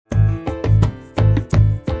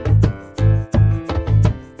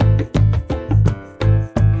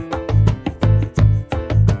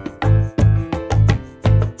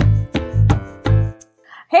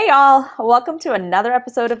y'all. Welcome to another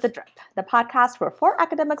episode of The Drip, the podcast where four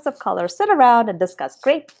academics of color sit around and discuss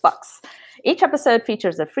great books. Each episode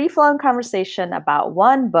features a free-flowing conversation about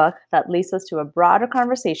one book that leads us to a broader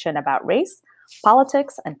conversation about race,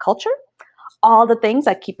 politics, and culture. All the things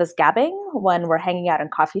that keep us gabbing when we're hanging out in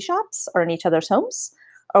coffee shops or in each other's homes,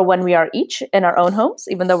 or when we are each in our own homes,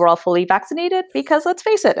 even though we're all fully vaccinated, because let's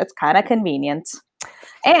face it, it's kind of convenient.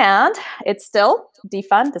 And it's still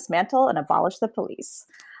defund, dismantle, and abolish the police.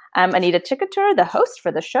 I'm Anita Chikatur, the host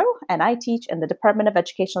for the show, and I teach in the Department of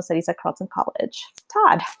Educational Studies at Carleton College.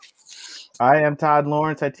 Todd. I am Todd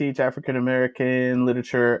Lawrence. I teach African American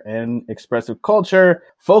literature and expressive culture,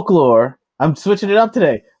 folklore. I'm switching it up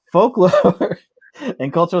today. Folklore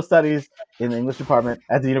and cultural studies in the English department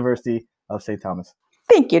at the University of St. Thomas.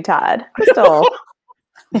 Thank you, Todd. Crystal.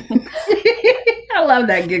 I love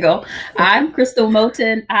that giggle. I'm Crystal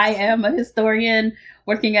Moten. I am a historian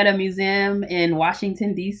working at a museum in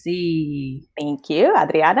Washington, D.C. Thank you,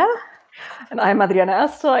 Adriana. And I'm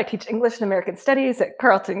Adriana. I teach English and American Studies at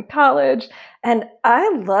Carleton College. And I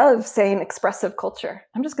love saying expressive culture.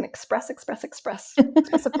 I'm just going to express expressive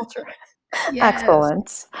culture. Yes.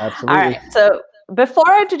 Excellent. Absolutely. All right. So before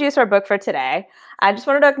I introduce our book for today, I just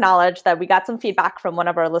wanted to acknowledge that we got some feedback from one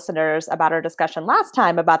of our listeners about our discussion last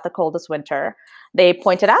time about the coldest winter. They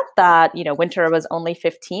pointed out that, Winter was only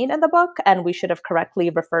 15 in the book, and we should have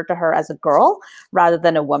correctly referred to her as a girl rather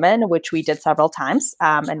than a woman, which we did several times.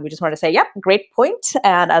 And we just wanted to say, yep, great point.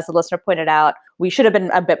 And as the listener pointed out, we should have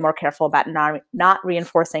been a bit more careful about not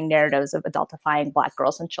reinforcing narratives of adultifying Black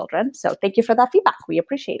girls and children. So thank you for that feedback. We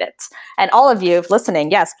appreciate it. And all of you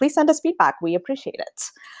listening, yes, please send us feedback. We appreciate it.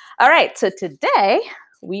 All right, so today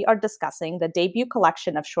we are discussing the debut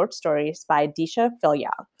collection of short stories by Deesha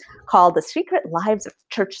Philyaw called The Secret Lives of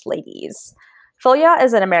Church Ladies. Philyaw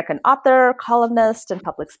is an American author, columnist, and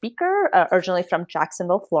public speaker, originally from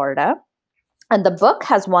Jacksonville, Florida. And the book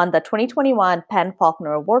has won the 2021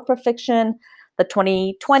 PEN/Faulkner Award for Fiction, the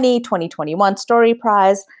 2020-2021 Story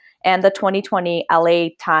Prize, and the 2020 LA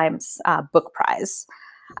Times Book Prize.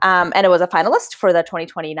 And it was a finalist for the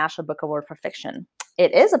 2020 National Book Award for Fiction.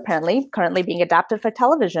 It is apparently currently being adapted for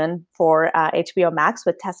television for HBO Max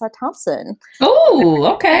with Tessa Thompson. Oh,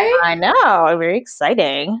 okay. I know. Very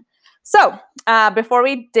exciting. So before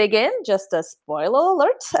we dig in, just a spoiler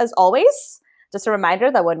alert, as always. Just a reminder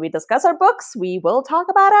that when we discuss our books, we will talk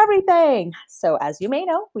about everything. So as you may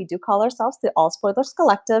know, we do call ourselves the All Spoilers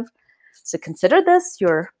Collective. So consider this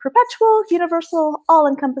your perpetual, universal,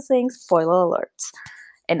 all-encompassing spoiler alert.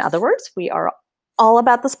 In other words, we are all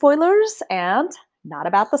about the spoilers and not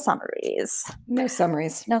about the summaries. No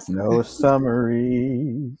summaries. No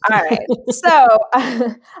summaries. All right. So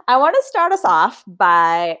I want to start us off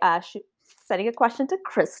by sending a question to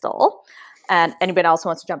Crystal. And anybody else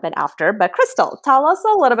wants to jump in after. But Crystal, tell us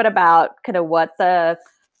a little bit about kind of what the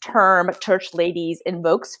term church ladies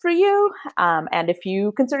invokes for you. And if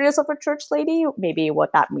you consider yourself a church lady, maybe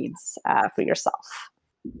what that means for yourself.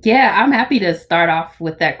 Yeah, I'm happy to start off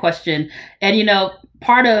with that question. And,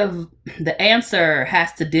 part of the answer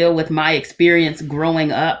has to deal with my experience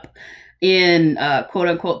growing up in quote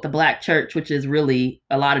unquote the Black church, which is really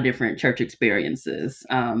a lot of different church experiences.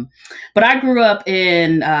 But I grew up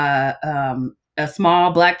in a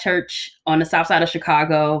small Black church on the south side of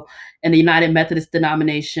Chicago in the United Methodist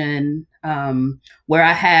denomination, where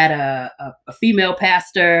I had a female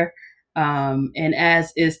pastor. And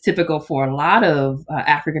as is typical for a lot of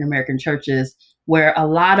African American churches, where a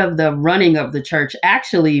lot of the running of the church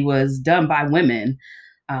actually was done by women.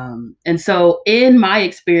 And so in my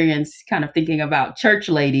experience, kind of thinking about church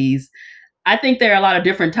ladies, I think there are a lot of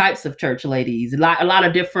different types of church ladies, a lot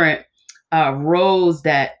of different roles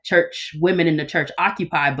that women in the church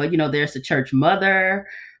occupy. But, there's the church mother,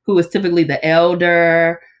 who is typically the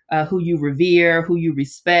elder, who you revere, who you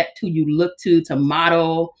respect, who you look to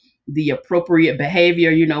model the appropriate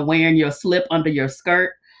behavior, wearing your slip under your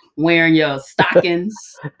skirt, wearing your stockings,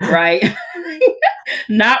 right?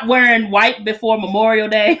 Not wearing white before Memorial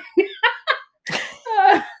Day.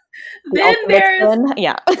 Then there's,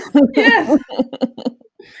 yeah. Yes.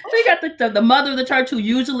 We got the mother of the church, who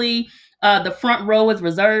usually the front row is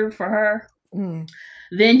reserved for her. Mm.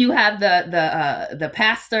 Then you have the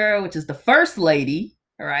pastor, which is the first lady,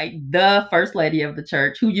 right? The first lady of the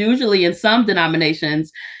church, who usually in some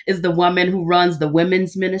denominations is the woman who runs the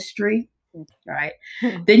women's ministry, right?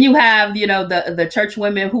 Then you have, the church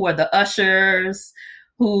women who are the ushers,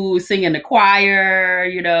 who sing in the choir,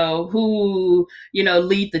 who,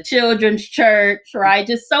 lead the children's church, right?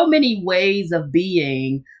 Just so many ways of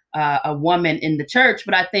being a woman in the church.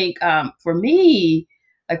 But I think for me,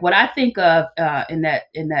 Like what I think of in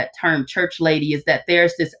that term church lady is that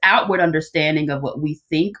there's this outward understanding of what we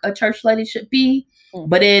think a church lady should be,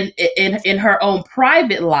 but in her own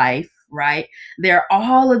private life, right, there are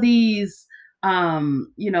all of these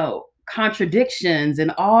contradictions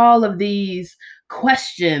and all of these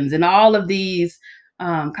questions and all of these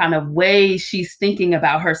kind of ways she's thinking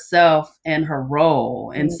about herself and her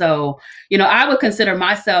role. And so, I would consider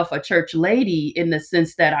myself a church lady in the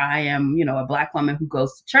sense that I am, a Black woman who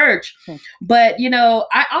goes to church. But,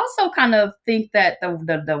 I also kind of think that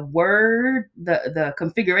the word, the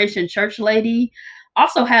configuration church lady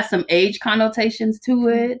also has some age connotations to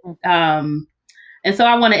it. And so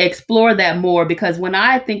I want to explore that more, because when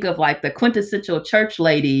I think of like the quintessential church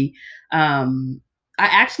lady, I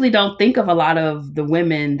actually don't think of a lot of the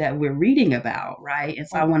women that we're reading about, right? And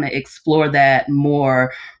so I want to explore that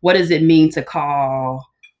more. What does it mean to call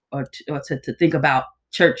or to think about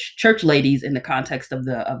church ladies in the context of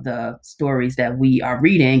the stories that we are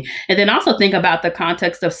reading, and then also think about the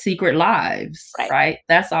context of secret lives, right?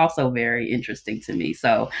 That's also very interesting to me.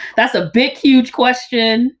 So that's a big, huge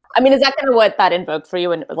question. I mean, is that kind of what that invoked for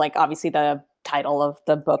you? And like, obviously the title of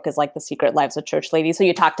the book is like The Secret Lives of Church Ladies. So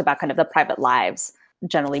you talked about kind of the private lives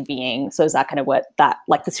generally being. So is that kind of what that,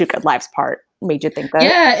 like the secret lives part made you think of?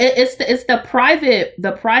 Yeah, it's the private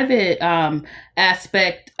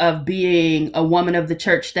aspect of being a woman of the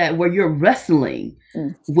church, that where you're wrestling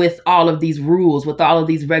with all of these rules, with all of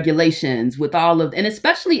these regulations, with all of, and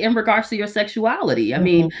especially in regards to your sexuality. I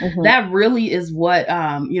mean, that really is what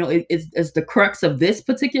is the crux of this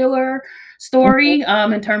particular story,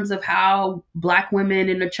 in terms of how Black women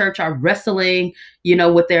in the church are wrestling,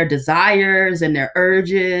 with their desires and their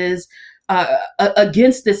urges,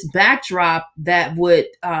 against this backdrop that would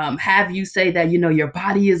have you say that, your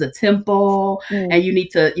body is a temple and you need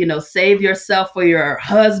to, save yourself for your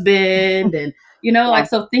husband. And, like,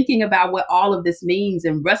 so thinking about what all of this means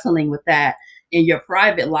and wrestling with that in your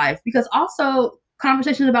private life, because also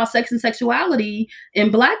conversations about sex and sexuality in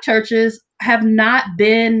Black churches have not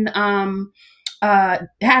been,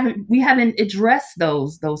 we haven't addressed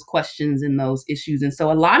those questions and those issues. And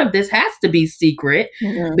so a lot of this has to be secret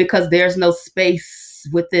because there's no space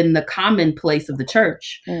within the commonplace of the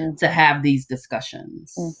church to have these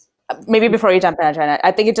discussions. Maybe before you jump in, Adriana,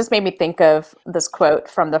 I think it just made me think of this quote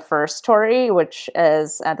from the first story, which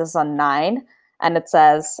is, this is on 9, and it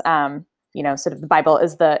says, sort of the Bible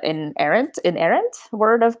is the inerrant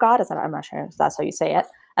word of God. I'm not sure if that's how you say it.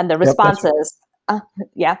 And the response is,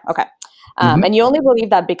 yeah, okay. And you only believe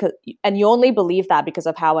that because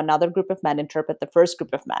of how another group of men interpret the first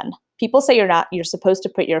group of men. People say you're supposed to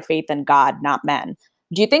put your faith in God, not men.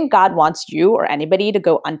 Do you think God wants you or anybody to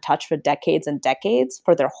go untouched for decades and decades,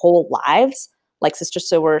 for their whole lives? Like Sister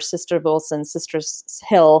Sower, Sister Wilson, Sister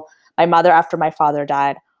Hill, my mother after my father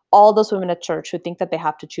died, all those women at church who think that they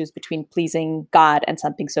have to choose between pleasing God and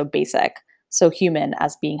something so basic, so human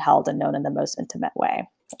as being held and known in the most intimate way.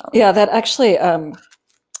 Yeah, that actually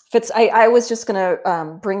fits. I was just going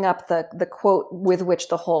to bring up the quote with which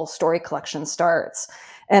the whole story collection starts.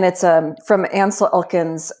 And it's from Ansel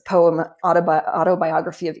Elkins' poem,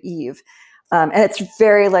 Autobiography of Eve. And it's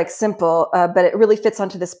very simple, but it really fits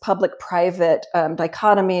onto this public-private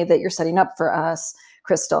dichotomy that you're setting up for us,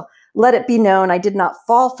 Crystal. Let it be known, I did not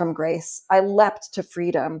fall from grace. I leapt to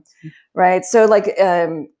freedom, right? So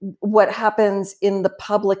what happens in the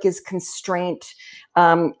public is constraint,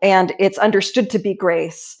 and it's understood to be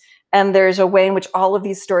grace. And there's a way in which all of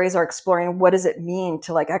these stories are exploring what does it mean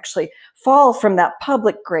to actually fall from that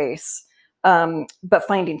public grace, but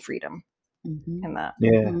finding freedom in that.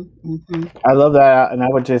 Yeah, I love that. And I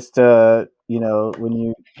would just, when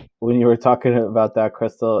you were talking about that,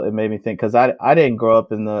 Crystal, it made me think, because I didn't grow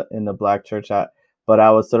up in the Black church, but I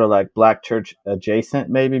was sort of like Black church adjacent,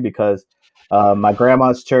 maybe, because my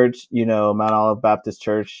grandma's church, Mount Olive Baptist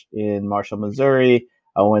Church in Marshall, Missouri.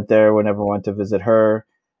 I went there whenever I went to visit her.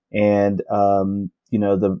 And,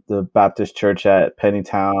 the Baptist church at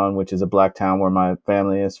Pennytown, which is a Black town where my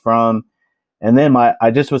family is from. And then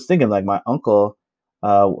I just was thinking, my uncle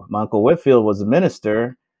Whitfield was a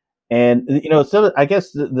minister. And, so I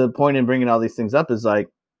guess the point in bringing all these things up is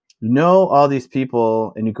all these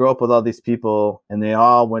people, and you grow up with all these people, and they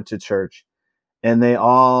all went to church, and they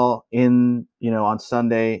all on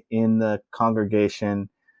Sunday in the congregation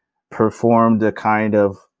performed a kind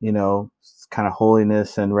of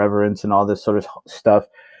holiness and reverence and all this sort of stuff.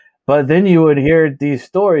 But then you would hear these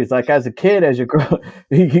stories, as a kid, as you grow,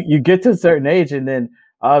 you get to a certain age, and then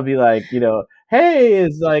I'll be like, hey,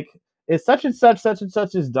 is such and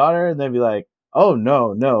such's daughter, and they'd be like, oh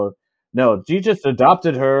no, she just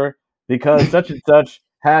adopted her because such and such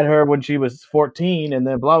had her when she was 14, and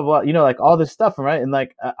then blah blah blah, you know, like all this stuff, right? And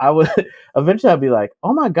like I would eventually I'd be like,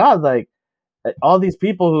 oh my god, like all these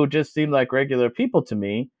people who just seem like regular people to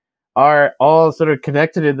me are all sort of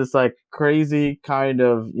connected in this like crazy kind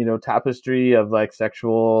of, you know, tapestry of like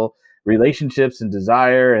sexual relationships and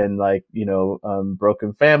desire, and like, you know,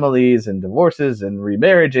 broken families and divorces and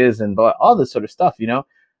remarriages and all this sort of stuff, you know,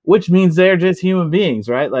 which means they're just human beings,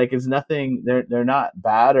 right? Like it's nothing, they're not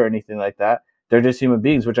bad or anything like that. They're just human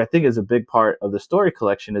beings, which I think is a big part of the story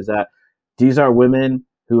collection, is that these are women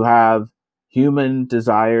who have human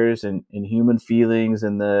desires and human feelings,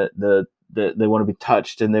 and they want to be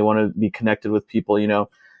touched and they want to be connected with people, you know.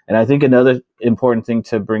 And I think another important thing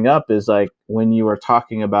to bring up is like when you are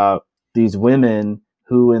talking about these women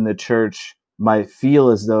who in the church might feel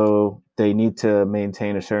as though they need to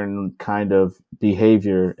maintain a certain kind of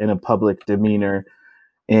behavior in a public demeanor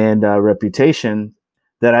and reputation,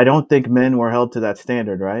 that I don't think men were held to that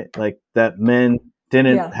standard, right? Like that men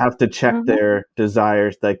didn't have to check their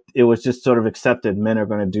desires. Like it was just sort of accepted, men are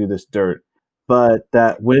going to do this dirt. But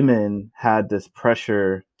that women had this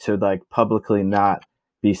pressure to like publicly not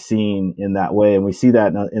be seen in that way. And we see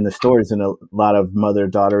that in the stories in a lot of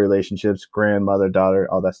mother-daughter relationships, grandmother-daughter,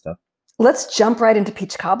 all that stuff. Let's jump right into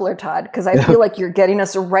Peach Cobbler, Todd, because I feel like you're getting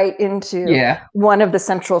us right into one of the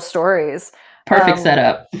central stories. Perfect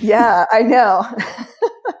setup. Yeah, I know.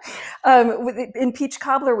 In Peach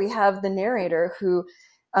Cobbler, we have the narrator who,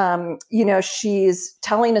 you know, she's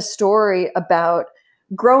telling a story about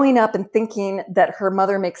growing up and thinking that her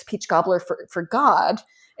mother makes peach cobbler for God.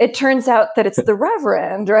 It turns out that it's the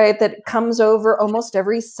Reverend, right? That comes over almost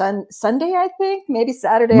every Sunday, I think, maybe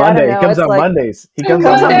Saturday. Monday. I don't know. He comes on like, Mondays. He comes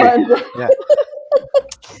on Monday. Yeah.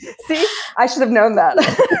 See, I should have known that.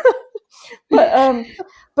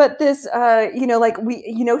 But this, you know, like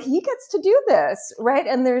he gets to do this, right?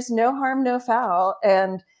 And there's no harm, no foul.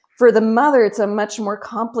 And for the mother, it's a much more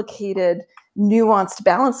complicated, nuanced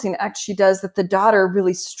balancing act she does that the daughter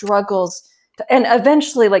really struggles to, and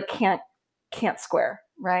eventually like can't square,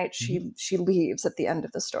 right? She leaves at the end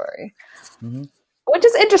of the story. Mm-hmm. Which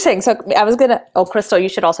is interesting. So I was Crystal, you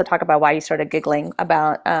should also talk about why you started giggling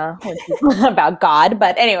about about God.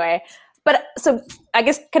 But anyway, so I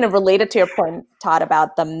guess kind of related to your point, Todd,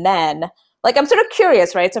 about the men, like I'm sort of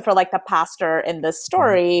curious, right? So for like the pastor in this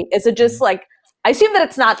story, is it just like, I assume that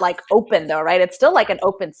it's not like open though, right? It's still like an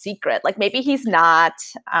open secret. Like maybe he's not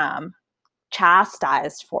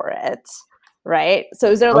chastised for it, right? So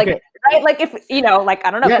is there like, right? Like if, you know, like,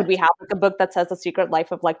 I don't know, could we have like a book that says The Secret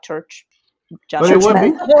Life of like church justice?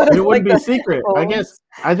 But it wouldn't be secret. I guess,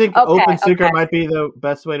 I think open secret might be the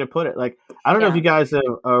best way to put it. Like, I don't know if you guys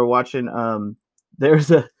are watching, there's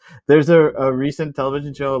a recent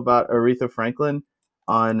television show about Aretha Franklin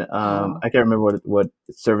on, I can't remember what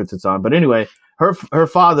service it's on, but anyway, her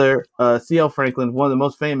father, C.L. Franklin, one of the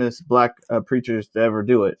most famous black preachers to ever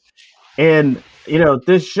do it. And, you know,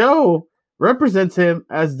 this show represents him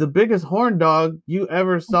as the biggest horn dog you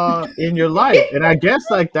ever saw in your life. And I guess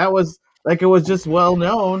like that was like, it was just well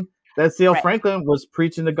known that C.L. Franklin was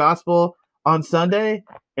preaching the gospel on Sunday,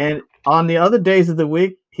 and on the other days of the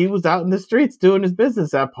week, he was out in the streets doing his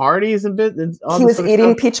business at parties and business. He was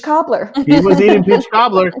eating peach cobbler. He was eating peach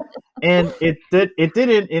cobbler, and it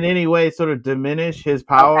didn't in any way sort of diminish his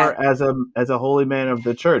power as a holy man of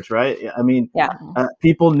the church, right? I mean,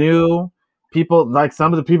 people knew, like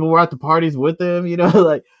some of the people were at the parties with him, you know,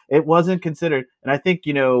 like it wasn't considered. And I think,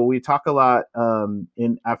 you know, we talk a lot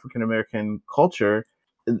in African American culture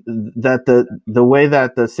that the way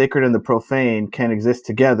that the sacred and the profane can exist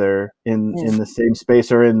together in the same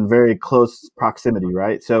space or in very close proximity,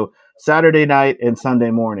 right? So Saturday night and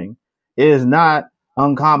Sunday morning, it is not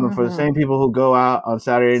uncommon for the same people who go out on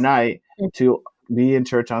Saturday night to be in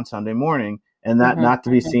church on Sunday morning, and that not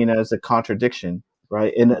to be seen as a contradiction,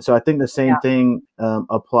 right? And so I think the same thing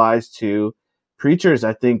applies to preachers.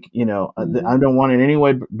 I think, you know, I don't want in any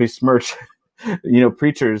way besmirch you know,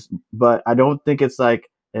 preachers, but I don't think it's like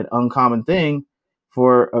an uncommon thing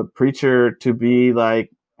for a preacher to be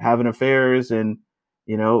like having affairs and,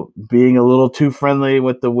 you know, being a little too friendly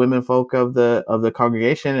with the women folk of the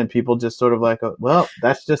congregation, and people just sort of like, well,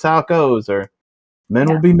 that's just how it goes, or men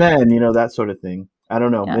will be men, you know, that sort of thing. I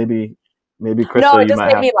don't know. Maybe Crystal, no, it just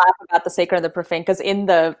made me laugh about the sacred and the profane, because in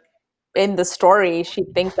the story, she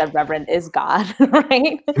thinks that Reverend is God,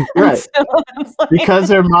 right? Right. So like, because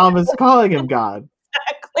her mom is calling him God.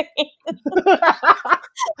 Exactly.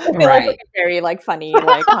 I feel like a very like funny,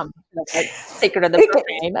 like sacred of the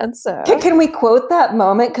profane. And so can we quote that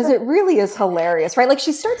moment? Because it really is hilarious, right? Like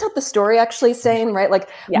she starts out the story actually saying, right, like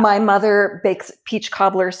my mother bakes peach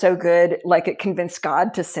cobbler so good, like it convinced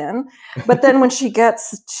God to sin. But then when she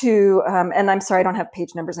gets to, and I'm sorry, I don't have page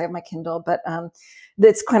numbers, I have my Kindle, but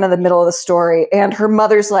it's kind of the middle of the story. And her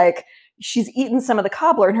mother's like, she's eaten some of the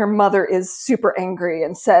cobbler and her mother is super angry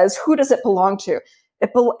and says, who does it belong to?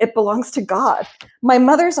 It belongs to God. My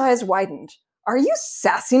mother's eyes widened. Are you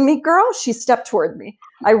sassing me, girl? She stepped toward me.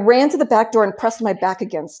 I ran to the back door and pressed my back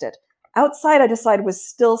against it. Outside, I decided was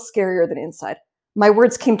still scarier than inside. My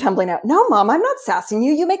words came tumbling out. No, Mom, I'm not sassing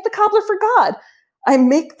you. You make the cobbler for God.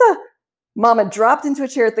 Mama dropped into a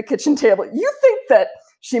chair at the kitchen table. You think that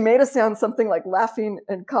she made a sound something like laughing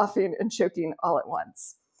and coughing and choking all at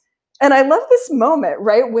once. And I love this moment,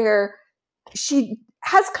 right, where she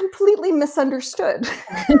has completely misunderstood.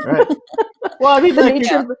 Right. Well, I mean, the like,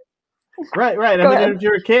 nature of the... Right. I Go mean, ahead. if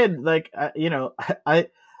you're a kid, like, I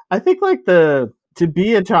think like to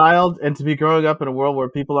be a child and to be growing up in a world where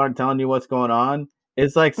people aren't telling you what's going on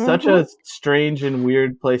is like such a strange and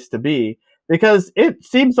weird place to be, because it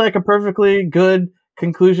seems like a perfectly good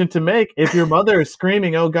conclusion to make. If your mother is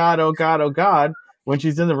screaming, "Oh God, oh God, oh God," when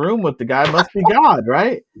she's in the room with the guy, must be God,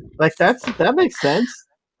 right? Like that makes sense.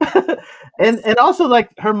 and also like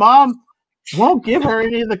her mom won't give her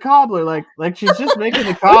any of the cobbler. Like she's just making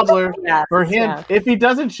the cobbler for him. Yes. If he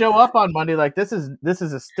doesn't show up on Monday, like this is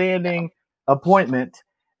a standing appointment,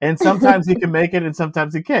 and sometimes he can make it and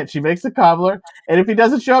sometimes he can't. She makes the cobbler, and if he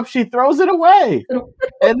doesn't show up, she throws it away.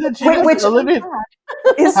 And then Olivia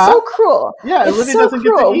is so cruel. Yeah, it's Olivia so doesn't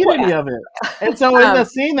cruel. get to eat any of it. And so in the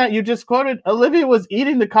scene that you just quoted, Olivia was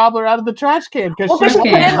eating the cobbler out of the trash can because she put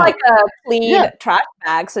in like a clean trash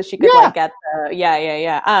bag so she could like get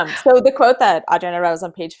the so the quote that Adriana wrote was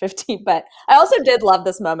on page 15, but I also did love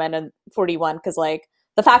this moment in 41 because like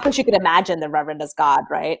the fact that she could imagine the Reverend as God,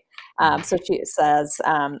 right? So she says,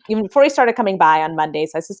 even before he started coming by on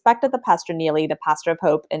Mondays, I suspected that Pastor Neely, the pastor of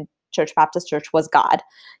Hope in Church Baptist Church, was God.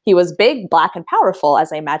 He was big, black, and powerful,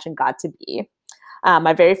 as I imagined God to be.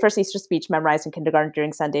 My very first Easter speech memorized in kindergarten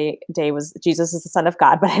during Sunday day was Jesus is the Son of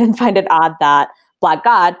God, but I didn't find it odd that Black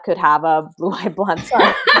God could have a blue-eyed blonde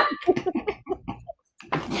son.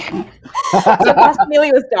 So Pastor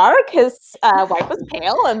Neely was dark, his wife was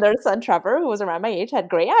pale, and their son Trevor, who was around my age, had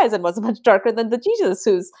gray eyes and wasn't much darker than the Jesus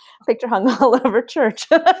whose picture hung all over church.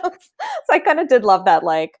 So I kind of did love that,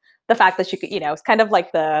 like the fact that she could, it's kind of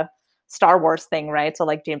like the Star Wars thing, right? So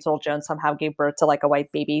like James Earl Jones somehow gave birth to like a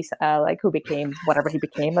white baby, like who became whatever he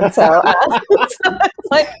became, and so it's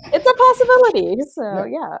like it's a possibility. So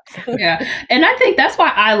yeah, and I think that's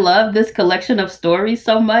why I love this collection of stories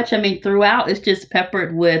so much. I mean, throughout it's just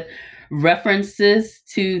peppered with references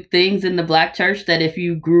to things in the Black church that if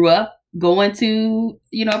you grew up going to,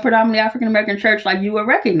 predominantly African American church, like you would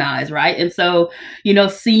recognize, right? And so,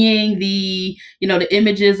 seeing the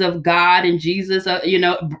images of God and Jesus,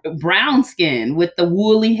 brown skin with the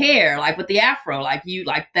woolly hair, like with the afro, like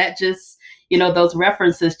that just, those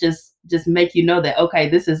references just make you know that, okay,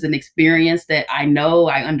 this is an experience that I know,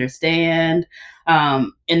 I understand.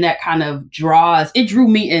 And that kind of drew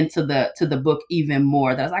me into the book even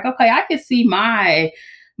more. That I was like, okay, I could see my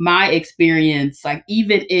experience, like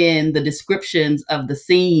even in the descriptions of the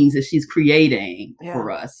scenes that she's creating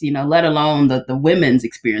for us, let alone the women's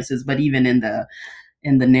experiences, but even in the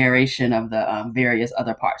narration of the various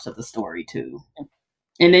other parts of the story too.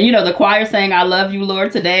 And then, the choir saying, "I love you,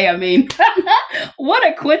 Lord," today. I mean, what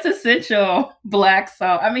a quintessential Black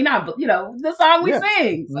song. I mean, the song we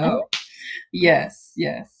sing. So yes.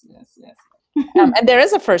 And there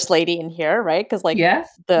is a first lady in here, right? Because like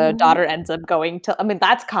the daughter ends up going to, I mean,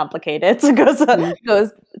 that's complicated. So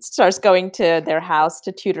starts going to their house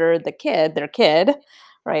to tutor their kid,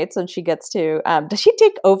 right? So she gets to, does she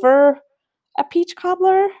take over a peach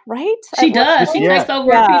cobbler, right? She does. She takes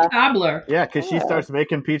over a peach cobbler. Yeah, because she starts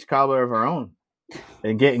making peach cobbler of her own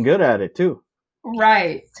and getting good at it too.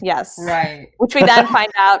 Right. Yes. Right. Which we then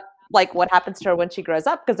find out like what happens to her when she grows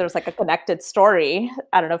up, because there's like a connected story.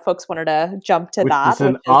 I don't know if folks wanted to jump to that. It's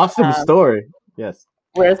an awesome story. Yes.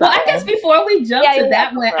 Where's that? Well, I guess before we jump to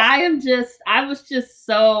that one, I was just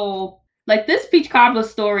so like this peach cobbler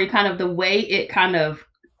story, kind of the way it kind of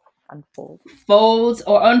unfolds,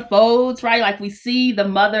 right? Like we see the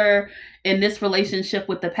mother in this relationship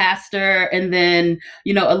with the pastor, and then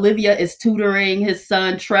Olivia is tutoring his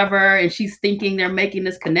son Trevor, and she's thinking they're making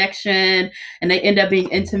this connection, and they end up being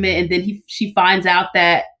intimate, and then she finds out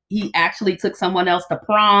that he actually took someone else to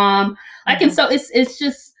prom. Like, and so it's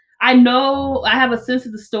just, I know I have a sense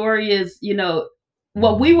of the story is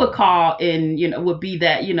what we would call would be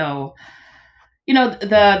that,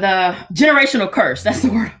 the generational curse. That's the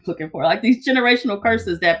word I'm looking for. Like these generational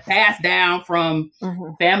curses that pass down from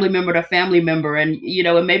family member to family member. And,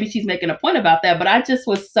 and maybe she's making a point about that, but I just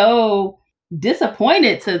was so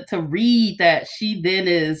disappointed to read that she then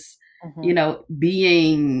is,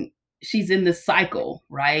 she's in this cycle,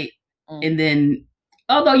 right? And then,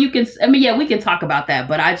 although we can talk about that,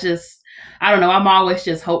 but I don't know. I'm always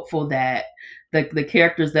just hopeful that the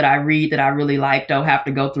characters that I read that I really like don't have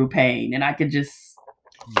to go through pain, and I could just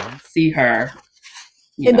see her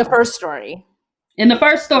in the first story. In the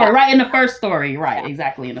first story, right? In the first story, right? Yeah.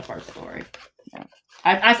 Exactly, in the first story. Yeah.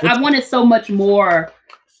 I wanted so much more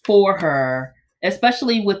for her,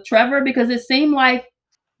 especially with Trevor, because it seemed like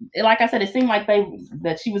I said, it seemed like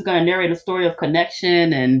that she was going to narrate a story of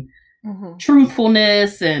connection and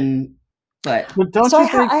truthfulness and. But so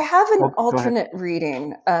I have an alternate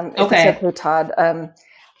reading. If it's okay, Todd.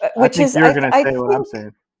 Which I think you're going to say what I'm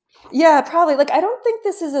saying. Yeah, probably. Like, I don't think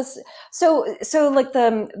this is so like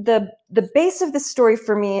the base of this story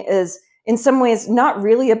for me is in some ways not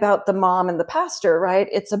really about the mom and the pastor, right?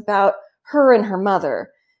 It's about her and her mother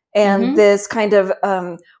and this kind of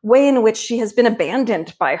way in which she has been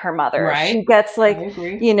abandoned by her mother. Right. She gets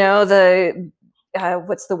the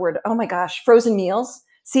what's the word? Oh my gosh, frozen meals.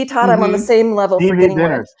 See, Todd, I'm on the same level for getting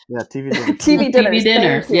dinners. Yeah, TV dinners. TV dinners. TV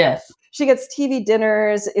dinners, yes. She gets TV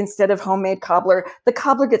dinners instead of homemade cobbler. The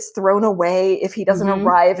cobbler gets thrown away if he doesn't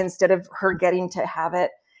arrive instead of her getting to have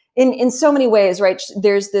it. In so many ways, right?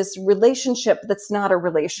 There's this relationship that's not a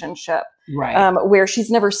relationship, right? Where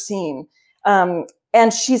she's never seen.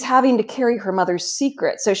 And she's having to carry her mother's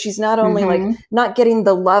secret. So she's not only like not getting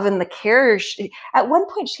the love and the care. At one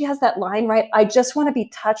point she has that line, right? I just want to be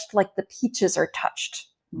touched like the peaches are touched.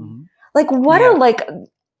 Like what a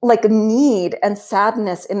like need and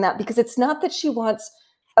sadness in that, because it's not that she wants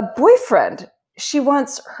a boyfriend. She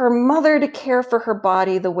wants her mother to care for her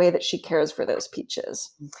body the way that she cares for those peaches.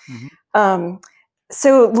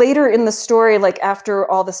 So later in the story, like after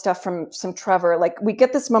all the stuff from some Trevor, like we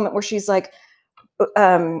get this moment where she's like,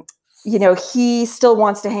 he still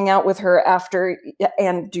wants to hang out with her after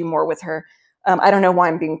and do more with her. I don't know why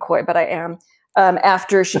I'm being coy, but I am.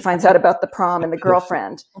 After she finds out about the prom and the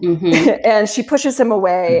girlfriend, and she pushes him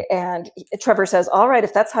away, and Trevor says, all right,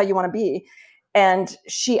 if that's how you want to be. And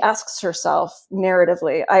she asks herself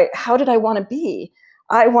narratively, how did I want to be?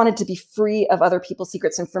 I wanted to be free of other people's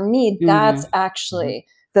secrets. And for me, that's actually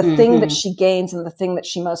the thing that she gains and the thing that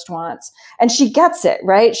she most wants. And she gets it,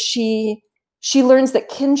 right? She learns that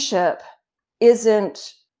kinship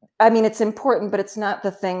isn't, it's important, but it's not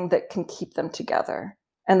the thing that can keep them together.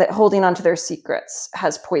 And that holding on to their secrets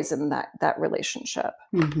has poisoned that relationship.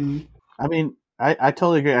 I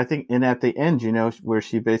totally agree. I think, and at the end, where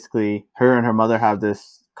she basically, her and her mother have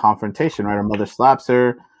this confrontation, right? Her mother slaps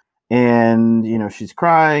her and, she's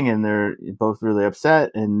crying and they're both really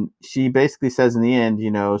upset. And she basically says in the end,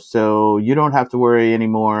 so you don't have to worry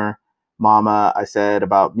anymore, Mama, I said,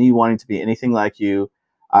 about me wanting to be anything like you.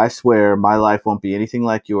 I swear my life won't be anything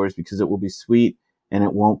like yours because it will be sweet. And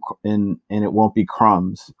it won't be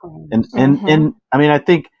crumbs. And I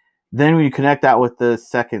think then when you connect that with the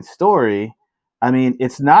second story,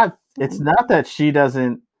 it's not that she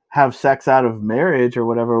doesn't have sex out of marriage or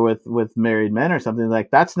whatever with married men or something.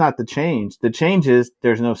 Like, that's not the change. The change is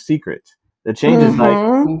there's no secret. The change is like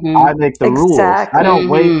I make the rules. I don't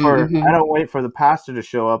wait for the pastor to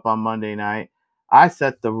show up on Monday night. I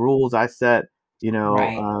set the rules. I set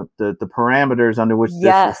the parameters under which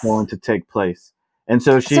this is going to take place. And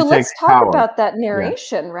so she takes let's talk power. about that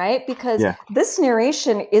narration, right? Because this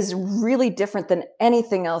narration is really different than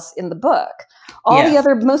anything else in the book. All the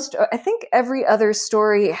other I think every other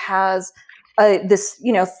story has this,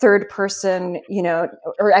 third person,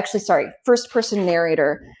 first person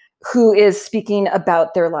narrator who is speaking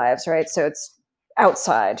about their lives, right? So it's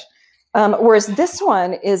outside. Whereas this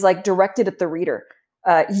one is like directed at the reader.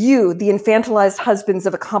 You, the infantilized husbands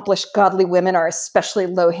of accomplished godly women, are especially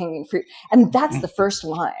low-hanging fruit. And that's the first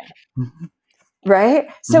line. Right?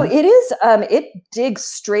 So it is, it digs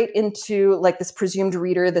straight into like this presumed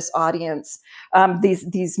reader, this audience,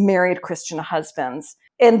 these married Christian husbands.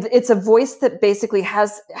 And it's a voice that basically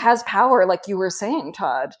has power, like you were saying,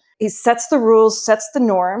 Todd. He sets the rules, sets the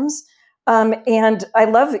norms. And I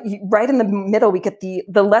love, right in the middle, we get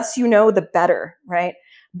the less you know, the better, right?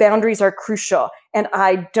 Boundaries are crucial. And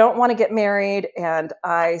I don't want to get married. And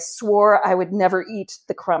I swore I would never eat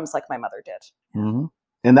the crumbs like my mother did.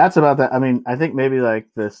 And that's about that. I think maybe like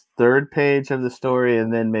this third page of the story,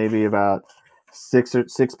 and then maybe about six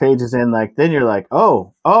pages in, like, then you're like,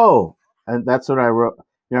 oh. And that's what I wrote.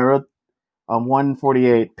 I wrote on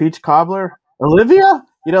 148, peach cobbler, Olivia.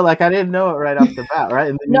 You know, like I didn't know it right off the bat, right?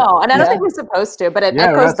 And then No, and I don't Yeah. think we're supposed to, but it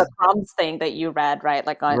Yeah, echoes the that's Crumbs thing that you read, right?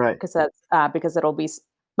 Like, right, because it'll be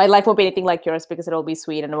my life won't be anything like yours because it'll be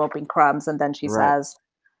sweet and it won't be crumbs. And then she right, says,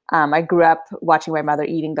 I grew up watching my mother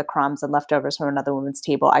eating the crumbs and leftovers from another woman's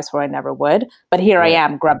table. I swore I never would, but here I right.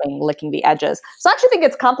 am grubbing, licking the edges. So I actually think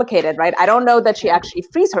it's complicated, right? I don't know that she actually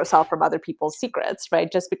frees herself from other people's secrets,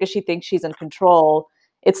 right? Just because she thinks she's in control,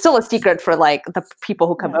 it's still a secret for like the people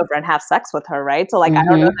who come over and have sex with her, right? So like, I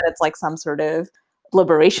don't know that it's like some sort of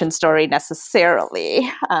liberation story necessarily.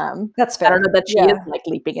 That's I fair. don't know that she is like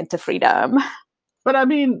leaping into freedom. But I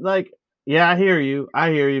mean, like, yeah, I hear you.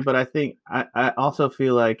 But I think I also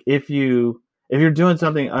feel like if you're doing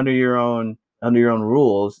something under your own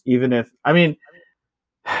rules, even if I mean,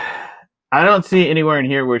 I don't see anywhere in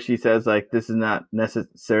here where she says like this is not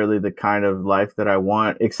necessarily the kind of life that I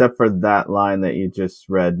want, except for that line that you just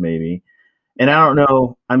read, maybe. And I don't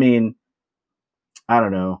know. I mean, I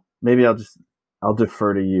don't know. Maybe I'll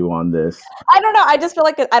defer to you on this. I don't know. I just feel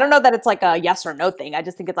like I don't know that it's like a yes or no thing. I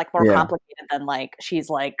just think it's like more Yeah. complicated than like she's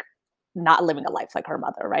like not living a life like her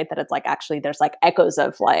mother, right? That it's like actually there's like echoes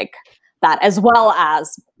of like that as well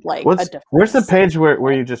as like a difference. Where's the page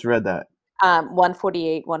where you just read that?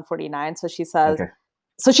 148, 149. So she says, Okay.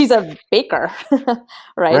 so she's a baker,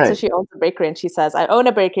 right? So Right. she owns a bakery and she says, I own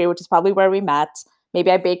a bakery, which is probably where we met. Maybe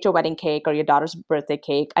I baked your wedding cake or your daughter's birthday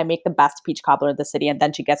cake. I make the best peach cobbler in the city. And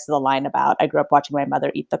then she gets to the line about, I grew up watching my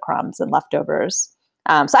mother eat the crumbs and leftovers.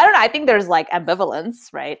 So I don't know. I think there's like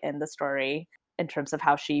ambivalence, right, in the story in terms of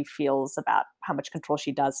how she feels about how much control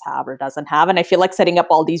she does have or doesn't have. And I feel like setting up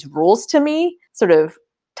all these rules to me sort of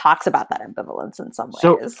talks about that ambivalence in some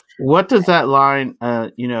So ways. what does that line,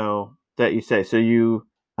 that you say? So you,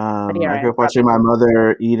 But here I I grew am up watching my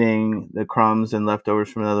mother eating the crumbs and leftovers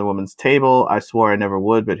from another woman's table. I swore I never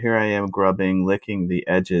would, but here I am grubbing, licking the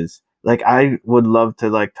edges. Like I would love to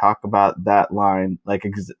like talk about that line, like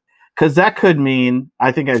because that could mean,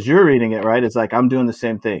 I think as you're reading it, right? It's like I'm doing the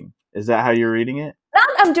same thing. Is that how you're reading it? not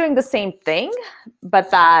I'm doing the same thing,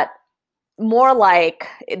 but that more like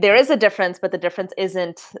there is a difference, but the difference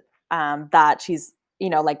isn't that she's,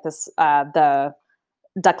 like this, the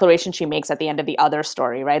declaration she makes at the end of the other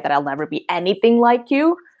story, right? That I'll never be anything like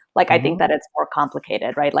you. Like, I think that it's more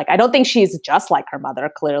complicated, right? Like, I don't think she's just like her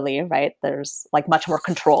mother, clearly, right? There's like much more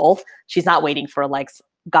control. She's not waiting for like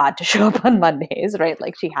God to show up on Mondays, right?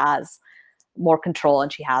 Like, she has more control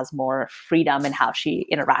and she has more freedom in how she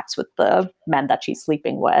interacts with the men that she's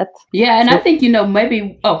sleeping with. Yeah, and I think,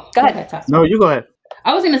 maybe Go ahead. Tasha. No, you go ahead.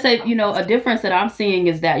 I was going to say, a difference that I'm seeing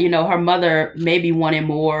is that, her mother maybe wanted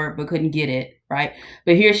more but couldn't get it, right?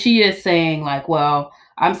 But here she is saying like, well,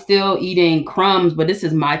 I'm still eating crumbs, but this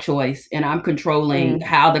is my choice and I'm controlling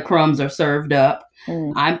how the crumbs are served up.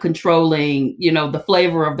 I'm controlling, the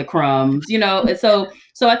flavor of the crumbs, and so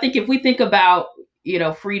I think if we think about,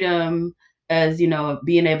 freedom as,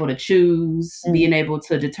 being able to choose, being able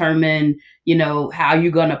to determine, how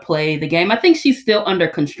you're going to play the game. I think she's still under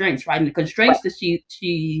constraints, right? And the constraints that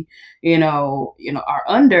she are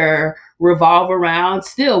under revolve around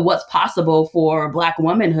still what's possible for Black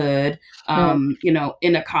womanhood,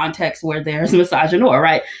 in a context where there's misogynoir,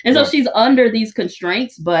 right? And so she's under these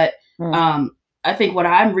constraints, but I think what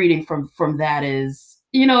I'm reading from that is,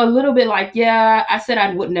 a little bit like, yeah, I said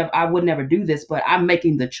I would never do this, but I'm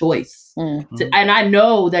making the choice. And I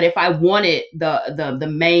know that if I wanted the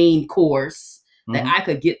main course, that I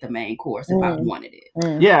could get the main course if I wanted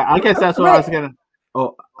it. Yeah, I guess that's what I was gonna.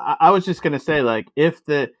 Oh, I was just gonna say, like, if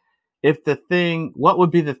the thing, what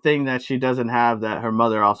would be the thing that she doesn't have that her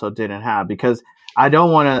mother also didn't have? Because I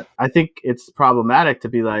don't want to. I think it's problematic to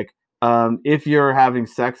be like, if you're having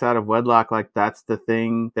sex out of wedlock, like that's the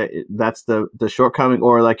thing that's the shortcoming,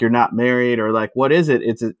 or like you're not married, or like what is it?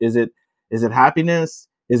 Is it happiness?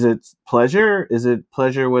 Is it pleasure? Is it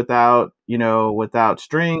pleasure without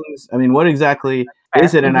strings? I mean, what exactly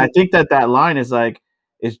is it? And I think that line is like,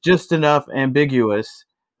 it's just enough ambiguous,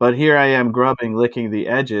 but here I am grubbing, licking the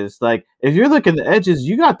edges. Like if you're licking the edges,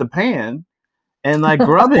 you got the pan, and like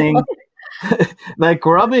grubbing, like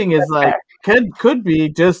grubbing is like, could be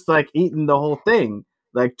just like eating the whole thing,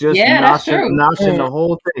 like just that's true. noshing the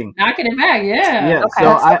whole thing, knocking it back. Yeah. Okay,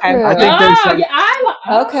 so I think there's some,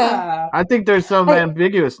 I think there's some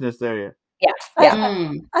ambiguousness there. Yeah. I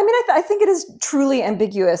mean, I think it is truly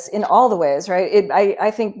ambiguous in all the ways, right? I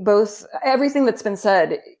think both everything that's been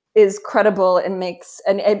said is credible and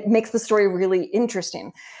it makes the story really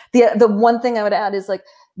interesting. The one thing I would add is like,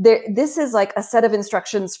 this is like a set of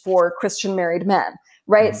instructions for Christian married men,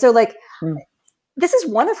 right? So like, this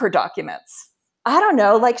is one of her documents. I don't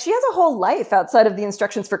know, like she has a whole life outside of the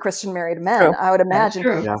instructions for Christian married men, True. I would imagine.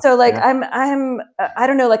 True. So like I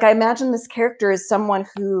don't know, like I imagine this character as someone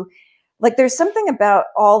who, like there's something about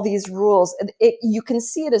all these rules. You can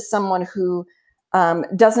see it as someone who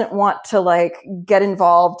doesn't want to like get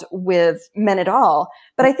involved with men at all.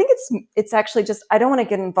 But I think it's actually just, I don't want to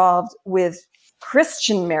get involved with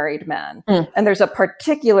Christian married men. And there's a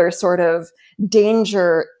particular sort of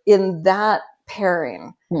danger in that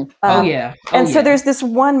pairing. So there's this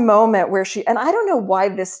one moment where and I don't know why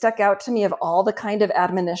this stuck out to me of all the kind of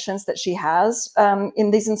admonitions that she has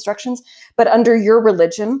in these instructions, but under your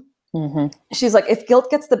religion, she's like, if guilt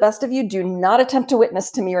gets the best of you, do not attempt to witness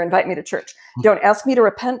to me or invite me to church. Don't ask me to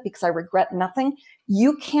repent because I regret nothing.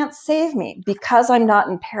 You can't save me because I'm not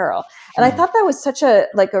in peril. And I thought that was such a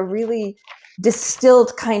really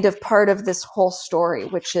distilled kind of part of this whole story,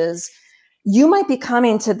 which is you might be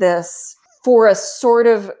coming to this for a sort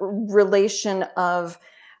of relation of,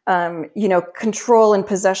 control and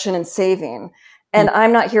possession and saving. And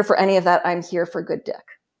I'm not here for any of that. I'm here for good dick.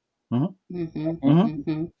 And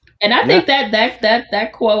I think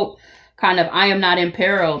that quote, kind of "I am not in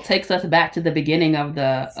peril," takes us back to the beginning of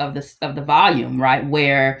the volume, right?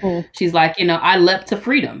 Where she's like, I leapt to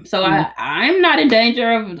freedom, so I'm not in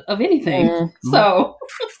danger of anything. So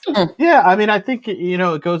yeah, I mean, I think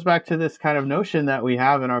it goes back to this kind of notion that we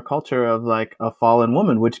have in our culture of like a fallen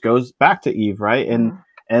woman, which goes back to Eve, right?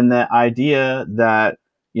 And the idea that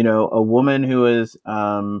a woman who is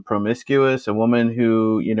promiscuous, a woman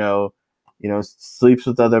who sleeps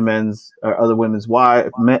with other women's wives,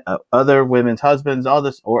 other women's husbands, all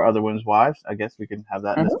this, or other women's wives. I guess we can have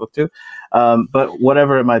that in this book too. But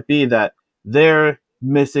whatever it might be, that they're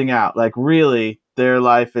missing out. Like really, their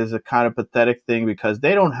life is a kind of pathetic thing because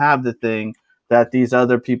they don't have the thing that these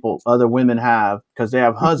other women have because they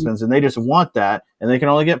have husbands and they just want that, and they can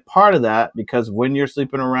only get part of that because when you're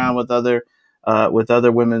sleeping around with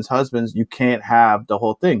other women's husbands, you can't have the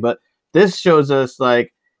whole thing. But this shows us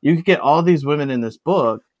like, you could get all these women in this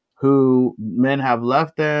book who men have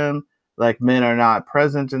left them, like men are not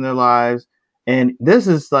present in their lives. And this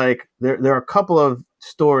is like, there are a couple of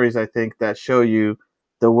stories, I think, that show you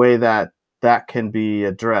the way that can be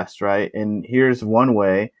addressed, right? And here's one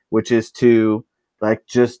way, which is to like,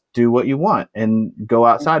 just do what you want and go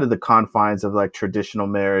outside of the confines of like traditional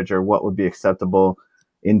marriage or what would be acceptable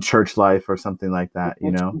in church life or something like that,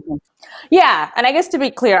 Yeah. And I guess to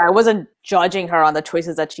be clear, I wasn't judging her on the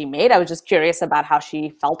choices that she made. I was just curious about how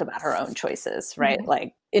she felt about her own choices, right?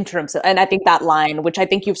 Like in terms of, and I think that line, which I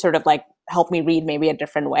think you've sort of like helped me read maybe a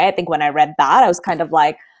different way. I think when I read that, I was kind of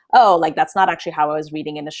like, oh, like that's not actually how I was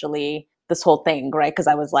reading initially this whole thing, right? Because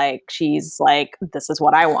I was like, she's like, this is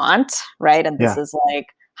what I want, right? And this is like,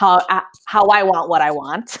 how I want what I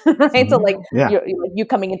want, right? So like you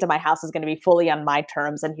coming into my house is going to be fully on my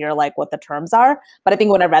terms, and here like what the terms are. But I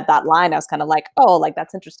think when I read that line, I was kind of like, oh, like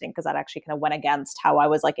that's interesting because that actually kind of went against how I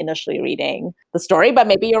was like initially reading the story. But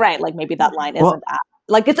maybe you're right, like maybe that line isn't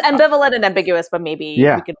like it's ambivalent and ambiguous, but maybe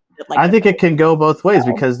we could like. I think it can go both ways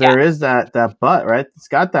because there is that but, right? It's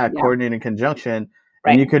got that coordinating conjunction,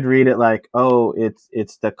 and you could read it like, oh,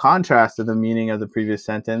 it's the contrast of the meaning of the previous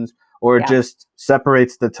sentence. Or it just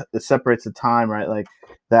separates the time, right? Like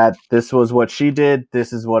that this was what she did,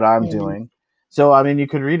 this is what I'm doing. So I mean, you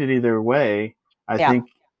could read it either way. I think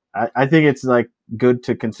it's like good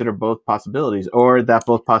to consider both possibilities, or that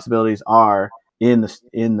both possibilities are in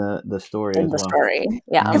the story as well. Story.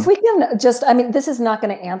 Yeah. If we can just, I mean, this is not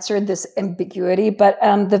going to answer this ambiguity, but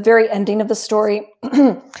the very ending of the story,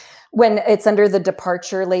 when it's under the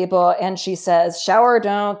departure label, and she says, "Shower or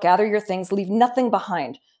don't, gather your things, leave nothing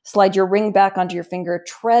behind. Slide your ring back onto your finger,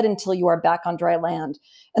 tread until you are back on dry land."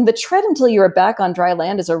 And the tread until you are back on dry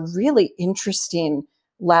land is a really interesting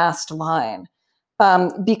last line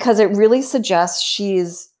because it really suggests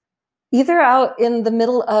she's either out in the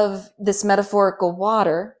middle of this metaphorical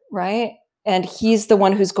water, right? And he's the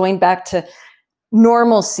one who's going back to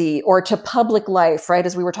normalcy or to public life, right?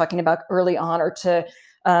 As we were talking about early on, or to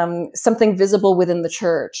something visible within the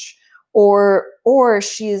church, or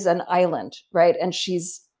she's an island, right? And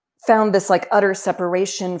she's found this like utter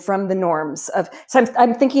separation from the norms of, so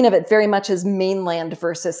I'm thinking of it very much as mainland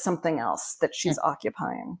versus something else that she's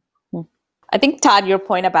occupying. I think, Todd, your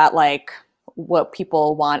point about like what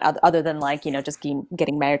people want other than like, just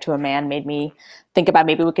getting married to a man made me think about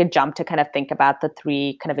maybe we could jump to kind of think about the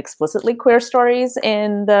 3 kind of explicitly queer stories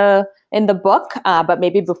in the book. But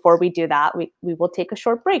maybe before we do that, we will take a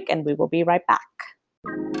short break and we will be right back.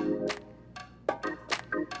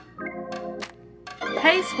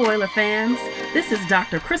 Hey, spoiler fans! This is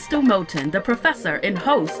Dr. Crystal Moten, the professor and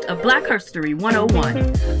host of Black Herstory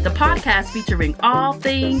 101, the podcast featuring all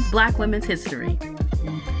things Black women's history.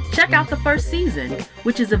 Check out the first season,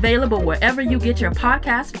 which is available wherever you get your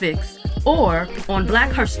podcast fix or on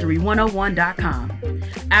blackherstory101.com.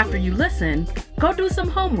 After you listen, go do some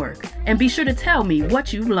homework and be sure to tell me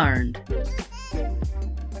what you learned.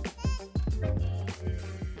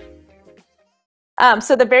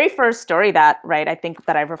 So the very first story that, I think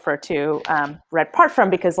that I referred to, read part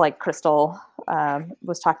from because like Crystal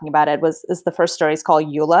was talking about it, is the first story is called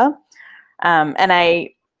Eula. And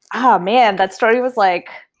that story was like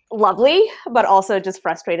lovely, but also just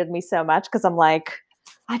frustrated me so much because I'm like,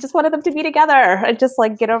 I just wanted them to be together and just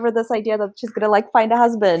like get over this idea that she's gonna like find a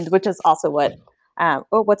husband, which is also what,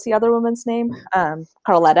 what's the other woman's name?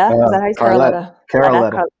 Caroletta. Is that how you say it?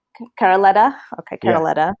 Caroletta. Caroletta. Okay,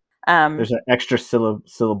 Caroletta. Yeah. There's an extra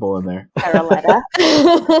syllable in there. Caroletta.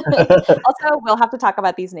 Also, we'll have to talk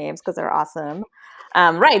about these names because they're awesome.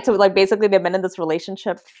 Right. So like basically they've been in this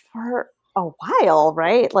relationship for a while,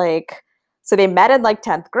 right? Like, so they met in like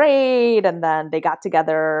 10th grade and then they got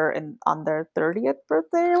together on their 30th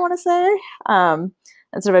birthday, I want to say. And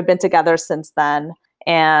so they've been together since then.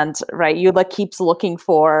 And right, Eula keeps looking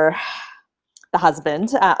for the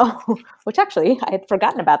husband, which actually I had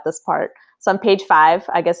forgotten about this part. So on page 5,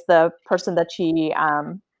 I guess the person that she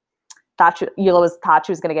thought she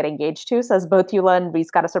was going to get engaged to says both Eula and Reese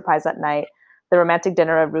got a surprise that night. The romantic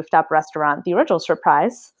dinner at a rooftop restaurant, the original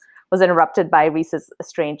surprise, was interrupted by Reese's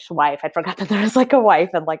estranged wife. I forgot that there was like a wife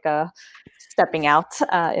and like a stepping out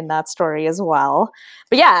in that story as well.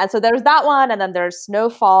 But yeah, so there's that one. And then there's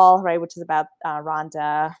Snowfall, right, which is about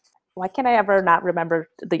Rhonda. Why can't I ever not remember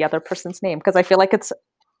the other person's name? Because I feel like it's,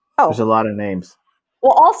 there's a lot of names.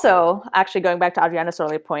 Well, also, actually, going back to Adriana's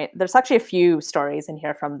earlier point, there's actually a few stories in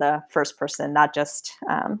here from the first person, not just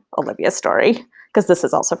Olivia's story, because this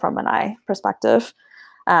is also from an I perspective.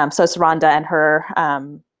 So it's Rhonda and her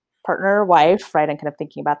partner, wife, right, and kind of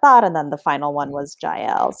thinking about that. And then the final one was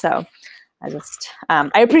Jael. So I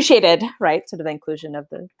appreciated, right, sort of the inclusion of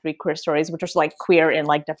the 3 queer stories, which are like queer in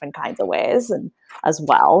like different kinds of ways and as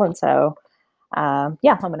well. And so, I'm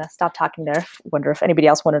going to stop talking there. Wonder if anybody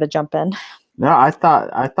else wanted to jump in. No, I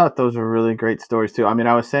thought those were really great stories too. I mean,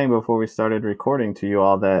 I was saying before we started recording to you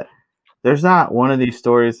all that there's not one of these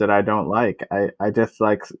stories that I don't like. I just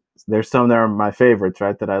like, there's some that are my favorites,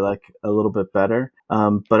 right, that I like a little bit better.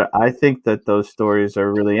 But I think that those stories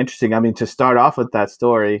are really interesting. I mean, to start off with that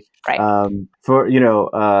story, right. For,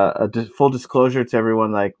 full disclosure to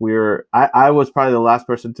everyone, like I was probably the last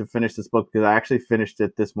person to finish this book because I actually finished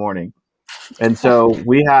it this morning. And so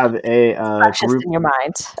we have a group in your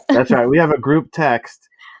mind. That's right. We have a group text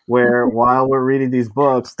where while we're reading these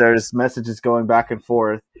books, there's messages going back and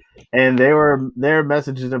forth. And their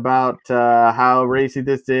messages about how racy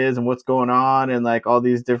this is and what's going on and like all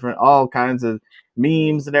kinds of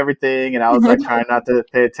memes and everything. And I was like trying not to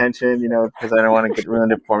pay attention, because I don't want to get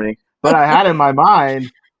ruined it for me. But I had in my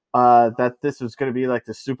mind that this was going to be like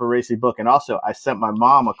the super racy book. And also I sent my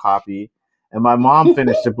mom a copy. And my mom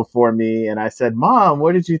finished it before me, and I said, "Mom,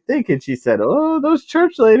 what did you think?" And she said, "Oh, those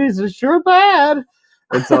church ladies are sure bad."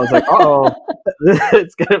 And so I was like, "Oh,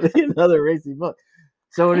 it's gonna be another racy book."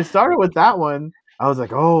 So when it started with that one, I was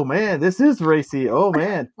like, "Oh man, this is racy. Oh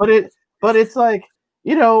man!" But it's like,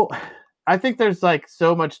 I think there's like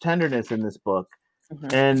so much tenderness in this book,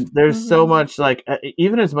 and there's so much like,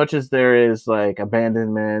 even as much as there is like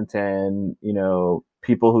abandonment and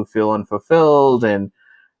people who feel unfulfilled and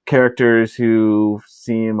characters who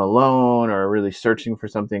seem alone or really searching for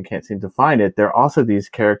something, can't seem to find it. There are also these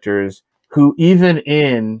characters who, even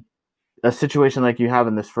in a situation like you have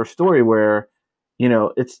in this first story where,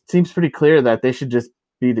 it seems pretty clear that they should just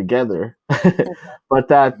be together, but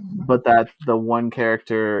that the one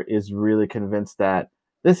character is really convinced that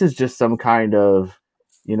this is just some kind of,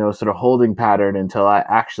 sort of holding pattern until I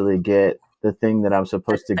actually get the thing that I'm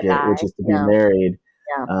supposed to get, which is to be married.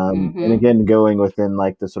 And again, going within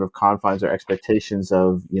like the sort of confines or expectations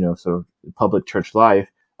of, sort of public church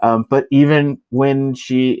life. But even when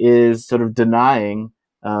she is sort of denying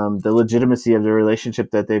the legitimacy of the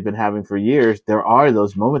relationship that they've been having for years, there are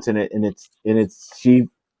those moments in it, and it's she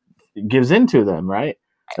gives into them, right?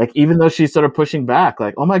 Like, even though she's sort of pushing back,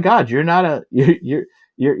 like, "Oh my God, you're not a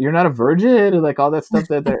virgin," and like all that stuff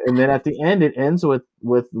and then at the end it ends with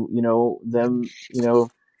them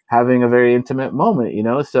having a very intimate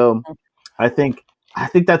moment, So I think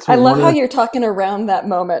that's what I love how you're talking around that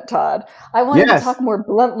moment, Todd. I want to talk more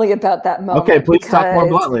bluntly about that moment. Okay, please talk more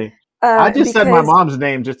bluntly. I just said my mom's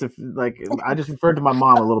name just to I just referred to my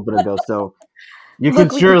mom a little bit ago, so you can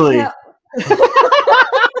surely.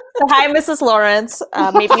 So hi, Mrs. Lawrence.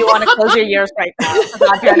 Maybe you want to close your ears right now,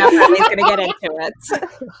 because Adriana is going to get into it.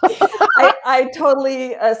 I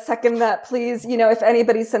totally second that. Please, if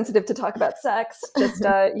anybody's sensitive to talk about sex, just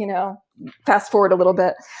fast forward a little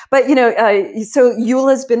bit. But so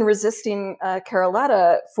Eula's been resisting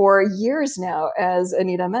Caroletta for years now, as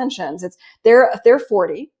Anita mentions. They're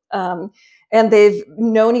 40. And they've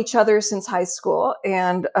known each other since high school,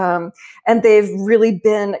 and they've really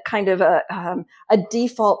been kind of a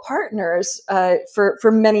default partners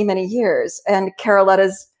for many, many years. And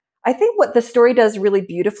Caroletta's, I think what the story does really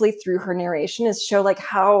beautifully through her narration is show like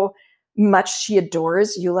how much she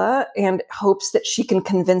adores Eula and hopes that she can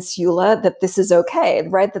convince Eula that this is okay,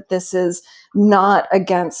 right? That this is not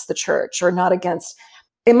against the church, or not against,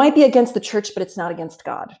 it might be against the church, but it's not against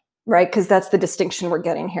God. Right, because that's the distinction we're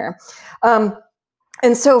getting here,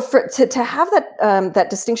 and so to have that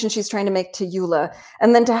distinction she's trying to make to Eula,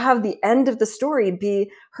 and then to have the end of the story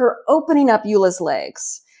be her opening up Eula's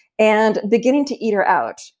legs and beginning to eat her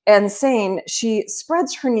out, and saying she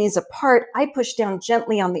spreads her knees apart. I push down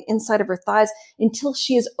gently on the inside of her thighs until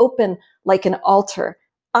she is open like an altar.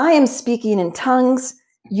 I am speaking in tongues.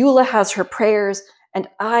 Eula has her prayers, and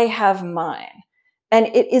I have mine. And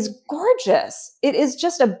it is gorgeous. It is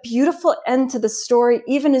just a beautiful end to the story,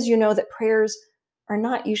 even as you know that prayers are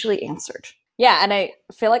not usually answered. Yeah, and I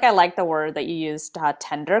feel like I like the word that you used,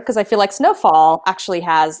 tender, because I feel like Snowfall actually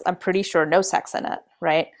has, I'm pretty sure, no sex in it,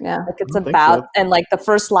 right? Yeah. Like it's about, and like the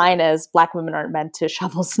first line is, Black women aren't meant to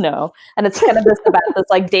shovel snow. And it's kind of this about this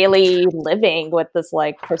like daily living with this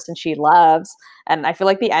like person she loves. And I feel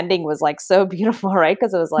like the ending was like so beautiful, right?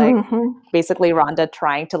 Because it was like basically Rhonda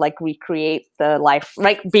trying to like recreate the life,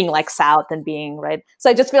 like being like South and being, right? So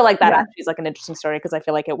I just feel like that actually is like an interesting story, because I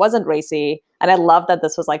feel like it wasn't racy. And I love that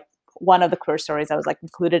this was like one of the queer stories that was like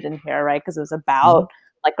included in here, right? Because it was about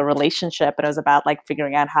like a relationship, and it was about like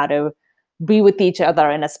figuring out how to be with each other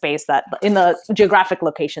in a space that, in a geographic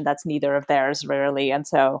location that's neither of theirs rarely. And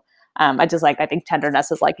so I think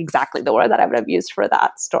tenderness is like exactly the word that I would have used for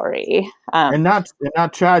that story. And not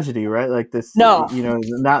tragedy, right? Like this, no,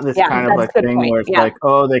 not this kind of like thing where it's like,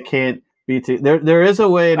 oh, they can't be there is a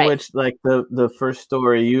way in which like the first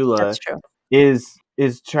story, Eula,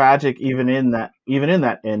 is tragic even in that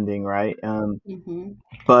ending, right?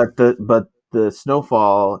 But the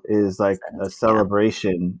Snowfall is like a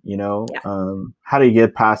celebration, how do you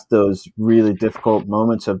get past those really difficult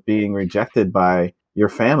moments of being rejected by your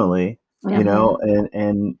family,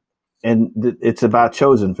 and it's about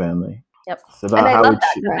chosen family. Yep. It's about and I how love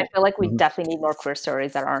that, because I feel like we definitely need more queer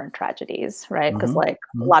stories that aren't tragedies, right? Because like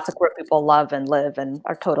lots of queer people love and live and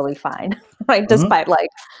are totally fine, right? Despite like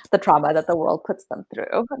the trauma that the world puts them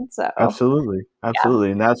through. And so absolutely.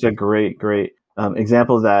 And that's a great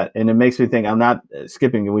example of that. And it makes me think, I'm not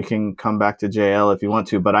skipping, we can come back to JL if you want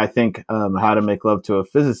to, but I think How to Make Love to a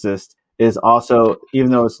Physicist is also,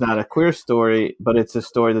 even though it's not a queer story, but it's a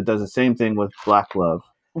story that does the same thing with Black love.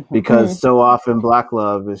 Because so often Black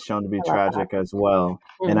love is shown to be tragic as well.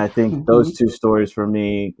 And I think those two stories for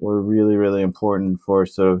me were really, really important for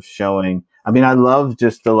sort of showing. I mean, I love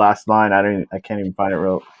just the last line. I can't even find it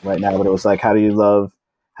right now, but it was like, how do you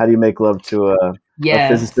make love to a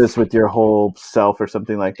physicist with your whole self, or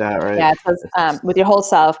something like that, right? Yeah, it says with your whole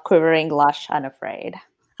self, quivering, lush, unafraid,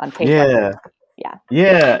 on page 1.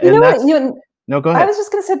 Yeah. No, go ahead. I was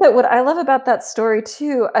just going to say that what I love about that story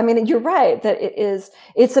too, I mean, you're right that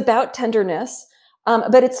it's about tenderness,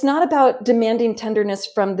 but it's not about demanding tenderness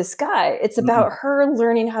from this guy. It's about her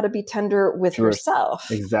learning how to be tender with herself.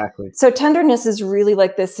 Exactly. So tenderness is really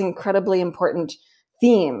like this incredibly important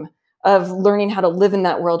theme of learning how to live in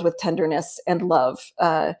that world with tenderness and love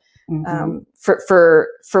for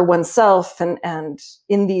oneself and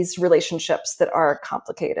in these relationships that are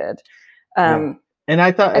complicated. And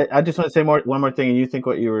I thought, I just want to say one more thing, and you think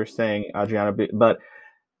what you were saying, Adriana, but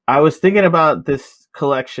I was thinking about this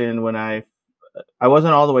collection when I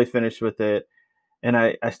wasn't all the way finished with it, and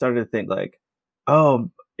I started to think like, oh,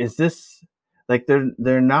 is this, like, there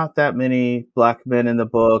are not that many Black men in the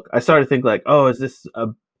book. I started to think like, oh, is this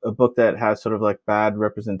a book that has sort of like bad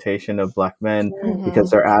representation of Black men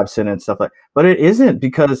because they're absent and stuff like, but it isn't,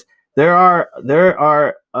 because there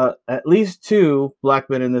are at least 2 Black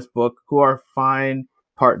men in this book who are fine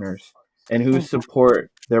partners and who support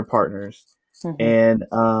their partners, and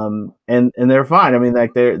they're fine. I mean,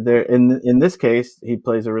 like they're in this case, he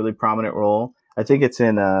plays a really prominent role. I think it's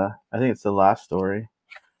the last story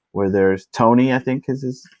where there's Tony, I think is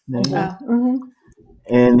his name.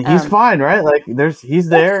 And he's fine, right? Like he's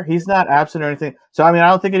there. He's not absent or anything. So I mean, I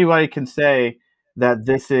don't think anybody can say that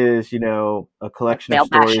this is, a collection of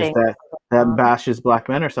stories that bashes Black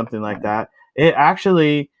men or something like that. It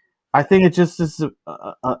actually, I think it just is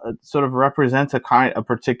sort of represents a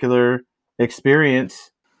particular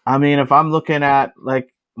experience. I mean, if I'm looking at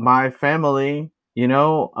like my family,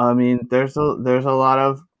 I mean, there's a lot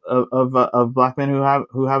of black men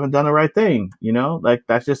who haven't done the right thing. Like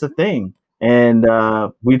that's just a thing, and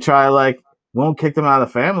we try like won't kick them out of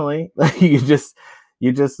the family. Like you just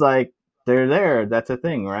like they're there. That's a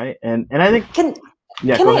thing, right? And I think Can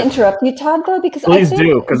yeah. can Go I ahead. interrupt you, Todd? Though, because I Please think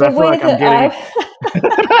do, because the I feel way like I'm that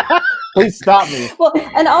getting. Please stop me. well,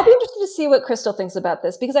 and I'll be interested to see what Crystal thinks about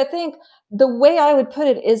this, because I think the way I would put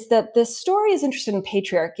it is that this story is interested in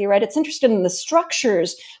patriarchy, right? It's interested in the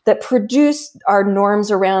structures that produce our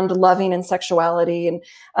norms around loving and sexuality, and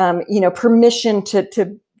permission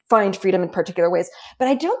to find freedom in particular ways. But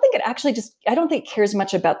I don't think I don't think it cares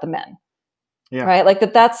much about the men. Yeah. Right, like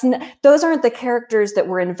those aren't the characters that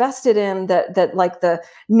we're invested in. That like the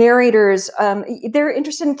narrators, they're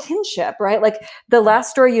interested in kinship, right? Like the last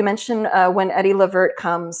story you mentioned, when Eddie Levert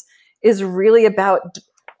comes, is really about,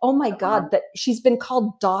 oh my God, that she's been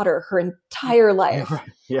called daughter her entire life, Yeah, right.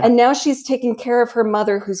 Yeah. and now she's taking care of her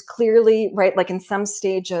mother, who's clearly right, like in some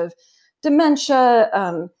stage of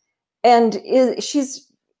dementia, and she's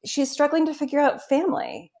struggling to figure out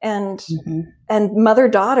family and mother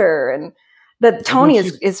daughter, and that Tony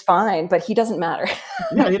is fine, but he doesn't matter.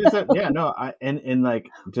 Yeah, he doesn't. Yeah, no. And like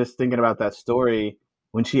just thinking about that story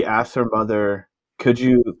when she asked her mother, "Could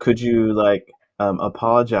you like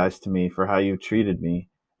apologize to me for how you treated me?"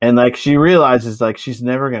 And like she realizes like she's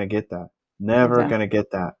never gonna get that, gonna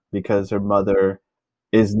get that, because her mother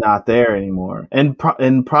is not there anymore, and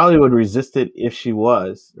probably would resist it if she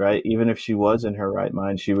was, right. Even if she was in her right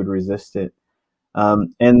mind, she would resist it.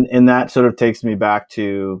 And that sort of takes me back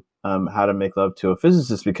to How to Make Love to a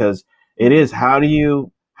Physicist, because it is how do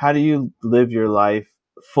you live your life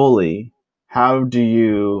fully? How do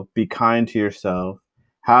you be kind to yourself?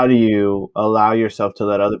 How do you allow yourself to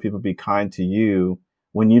let other people be kind to you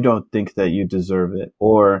when you don't think that you deserve it?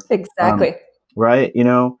 Or exactly. Right,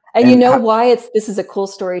 and why this is a cool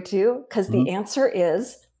story too, because the answer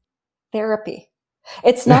is therapy.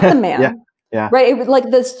 It's not the man. Yeah. Right.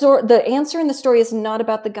 The answer in the story is not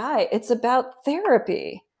about the guy. It's about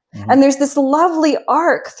therapy. And there's this lovely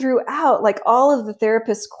arc throughout, like all of the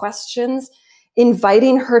therapist's questions,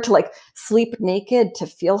 inviting her to like sleep naked, to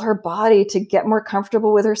feel her body, to get more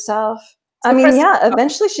comfortable with herself. So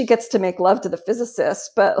eventually she gets to make love to the physicist,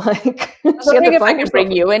 but like I was wondering if I could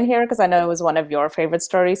bring you in here, because I know it was one of your favorite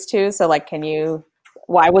stories too. So like,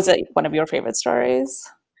 why was it one of your favorite stories?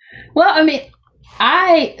 Well, I mean,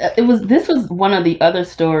 this was one of the other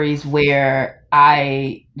stories where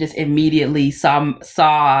I just immediately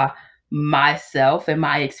saw myself and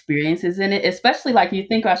my experiences in it, especially like you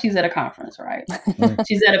think about, she's at a conference, right?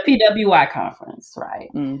 She's at a PWI conference, right?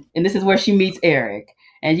 And this is where she meets Eric.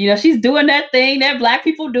 And, she's doing that thing that Black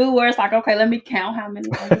people do where it's like, okay, let me count how many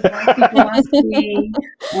Black people I see.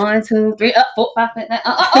 1, 2, 3, 4, 5, 6, 7,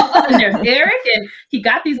 and there's Eric, and he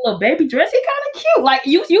got these little baby dresses. He kind of cute. Like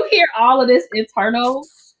you hear all of this internal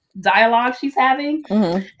dialogue she's having.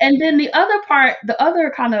 And then the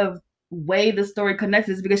other kind of way the story connects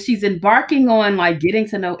is because she's embarking on like getting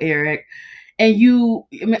to know Eric. And you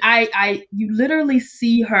literally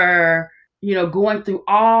see her, going through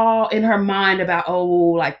all in her mind about,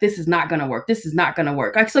 like, this is not going to work. This is not going to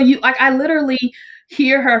work. Like, so I literally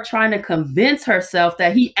hear her trying to convince herself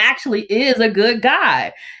that he actually is a good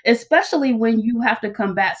guy, especially when you have to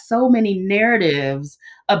combat so many narratives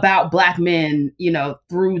about Black men,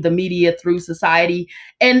 through the media, through society.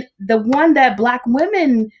 And the one that Black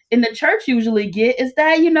women in the church usually get is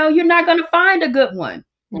that, you're not going to find a good one.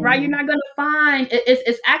 Right. You're not going to find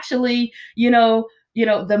it's actually,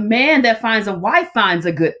 the man that finds a wife finds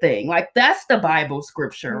a good thing. Like that's the Bible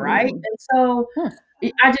scripture. Right. And so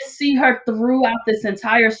I just see her throughout this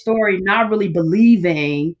entire story, not really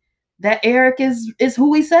believing that Eric is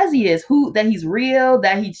who he says he is, that he's real,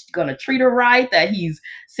 that he's going to treat her right, that he's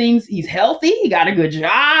healthy. He got a good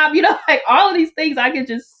job, like all of these things I can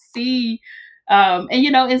just see. And,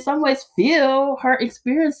 in some ways feel her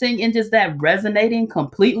experiencing and just that resonating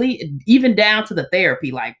completely, even down to the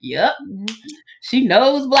therapy. Like, yep, she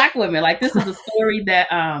knows Black women. Like, this is a story that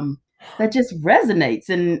just resonates.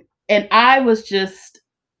 And I was just,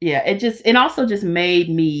 it also just made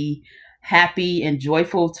me happy and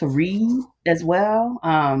joyful to read as well.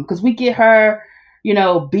 Because we get her,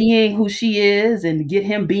 being who she is, and get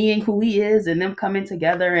him being who he is, and them coming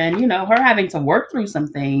together, and her having to work through some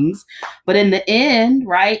things, but in the end,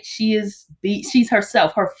 right, she's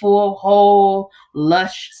herself, her full, whole,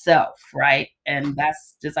 lush self, right? And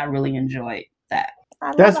that's just, I really enjoyed that.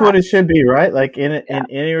 That's what it should be, right? Like in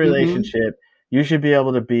any relationship, you should be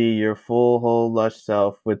able to be your full, whole, lush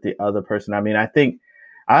self with the other person. I mean, I think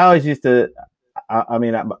I always used to. I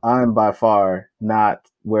mean, I'm by far not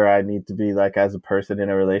where I need to be, like, as a person in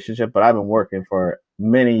a relationship, but I've been working for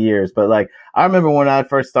many years. But like, I remember when I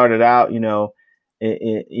first started out,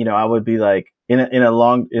 I would be like in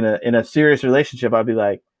a serious relationship. I'd be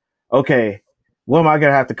like, okay, what am I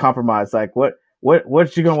gonna have to compromise? Like, what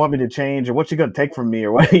you gonna want me to change, or what you gonna take from me,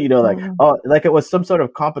 or what, like, oh, like it was some sort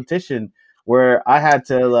of competition where I had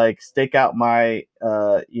to like stake out my,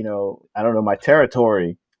 I don't know, my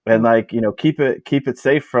territory, and like, keep it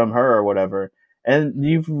safe from her or whatever. And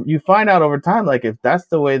you find out over time, like, if that's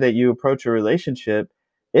the way that you approach a relationship,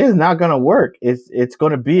 it is not going to work. It's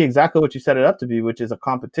going to be exactly what you set it up to be, which is a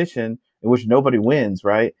competition in which nobody wins,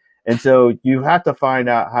 right? And so you have to find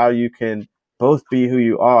out how you can both be who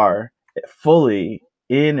you are fully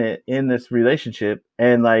in this relationship,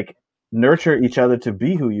 and like nurture each other to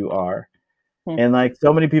be who you are. And like,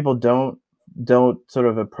 so many people don't sort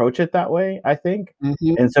of approach it that way, I think.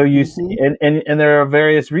 And so you see, and there are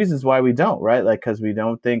various reasons why we don't, right? Like, because I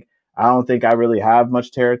don't think I really have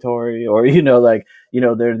much territory, or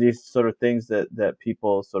there are these sort of things that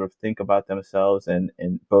people sort of think about themselves, and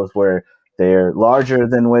both where they're larger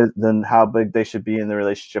than how big they should be in the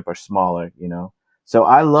relationship, or smaller. So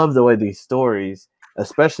I love the way these stories,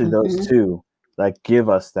 especially those two, like, give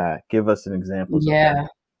us an examples of that.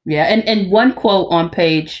 Yeah. And one quote on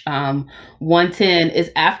page 110 is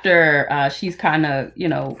after she's kind of,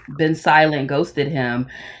 been silent, ghosted him,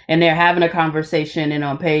 and they're having a conversation. And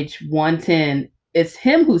on page 110, it's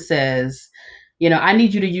him who says, I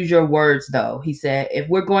need you to use your words, though. He said, if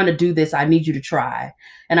we're going to do this, I need you to try.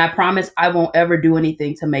 And I promise I won't ever do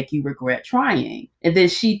anything to make you regret trying. And then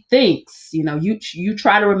she thinks, you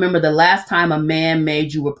try to remember the last time a man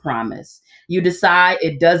made you a promise. You decide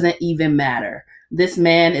it doesn't even matter. This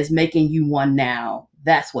man is making you one now.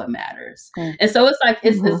 That's what matters. And so it's like,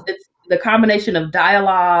 it's the combination of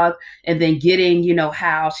dialogue, and then getting,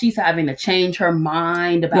 how she's having to change her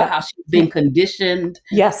mind about how she's been conditioned.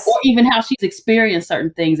 Yes. Or even how she's experienced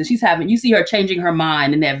certain things, and you see her changing her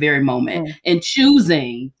mind in that very moment, and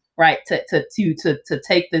choosing, right, to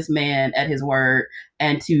take this man at his word,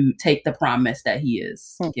 and to take the promise that he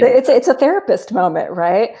is giving. It's a therapist moment,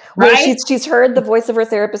 right? Where she's heard the voice of her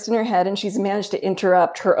therapist in her head, and she's managed to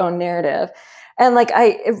interrupt her own narrative. And like,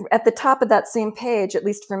 at the top of that same page, at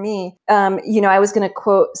least for me, I was going to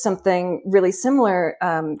quote something really similar,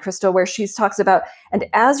 Crystal, where she talks about, and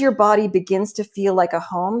as your body begins to feel like a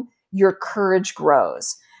home, your courage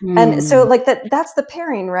grows. And so like that's the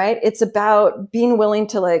pairing, right? It's about being willing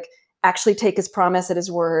to like actually take his promise at his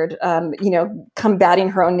word, combating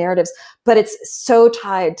her own narratives, but it's so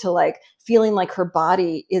tied to like feeling like her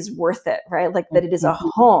body is worth it, right? Like that it is a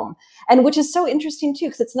home. And which is so interesting too,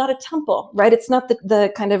 because it's not a temple, right? It's not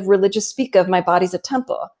the kind of religious speak of my body's a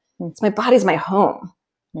temple. It's my body's my home.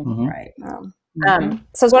 Right. So I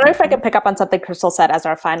was wondering if I could pick up on something Crystal said as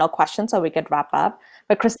our final question, so we could wrap up.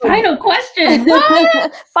 But Crystal, final question,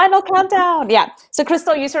 final countdown. Yeah. So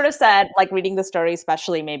Crystal, you sort of said, like, reading the story,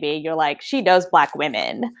 especially, maybe you're like, she knows Black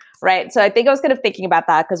women, right? So I think I was kind of thinking about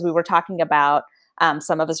that because we were talking about,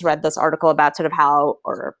 some of us read this article about sort of how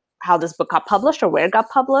this book got published, or where it got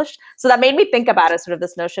published. So that made me think about it, sort of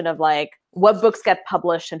this notion of like, what books get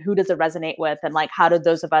published and who does it resonate with? And like, how do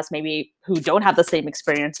those of us maybe who don't have the same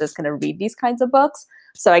experiences kind of read these kinds of books?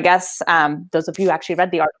 So I guess those of you who actually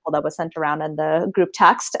read the article that was sent around in the group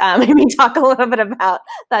text, maybe talk a little bit about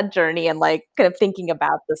that journey, and like kind of thinking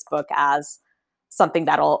about this book as something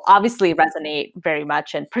that'll obviously resonate very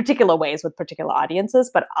much in particular ways with particular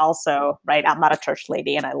audiences, but also, right, I'm not a church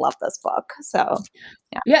lady and I love this book. So,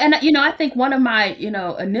 yeah. And, I think one of my,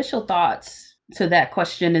 initial thoughts to that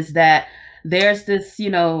question is that there's this,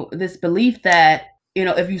 this belief that,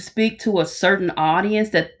 if you speak to a certain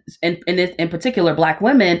audience, that in particular Black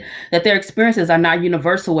women, that their experiences are not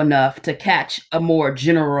universal enough to catch a more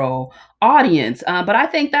general audience. But I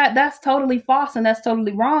think that that's totally false, and that's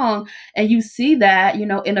totally wrong. And you see that,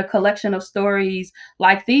 in a collection of stories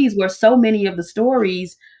like these, where so many of the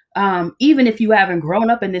stories, even if you haven't grown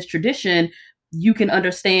up in this tradition, you can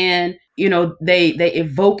understand, they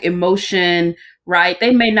evoke emotion, right?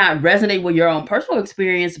 They may not resonate with your own personal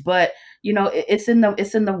experience, but it's in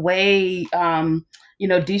the way,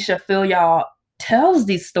 Deesha Philyaw tells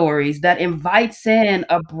these stories that invites in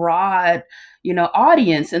a broad,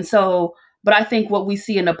 audience. And so, but I think what we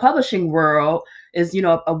see in the publishing world is,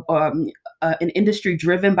 an industry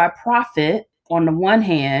driven by profit on the one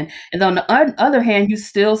hand, and on the other hand, you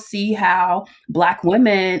still see how Black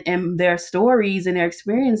women and their stories and their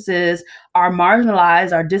experiences are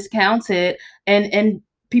marginalized, are discounted, and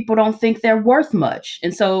people don't think they're worth much.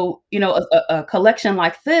 And so, a collection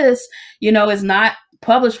like this, is not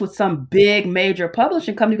published with some big major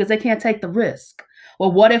publishing company because they can't take the risk.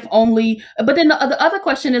 Well, what if only, but then the other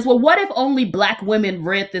question is, well, what if only Black women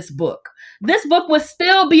read this book? This book would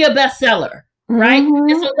still be a bestseller, right?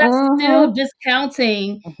 And so that's still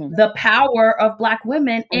discounting the power of Black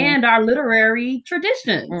women and our literary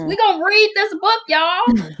traditions. We're going to read this book,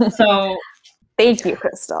 y'all. So thank you,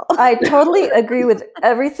 Crystal. I totally agree with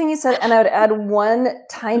everything you said. And I would add one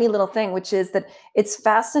tiny little thing, which is that it's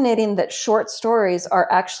fascinating that short stories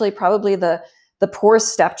are actually probably the poor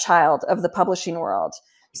stepchild of the publishing world.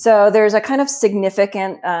 So there's a kind of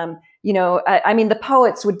significant, I mean, the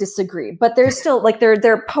poets would disagree, but there's still like there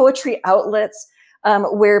are poetry outlets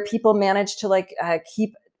where people manage to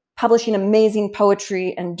keep publishing amazing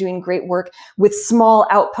poetry and doing great work with small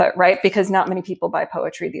output, right? Because not many people buy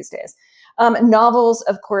poetry these days. Novels,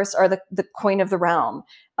 of course, are the coin of the realm,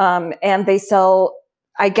 and they sell,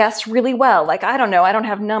 I guess, really well. Like, I don't know, I don't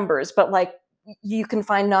have numbers, but like you can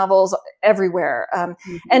find novels everywhere.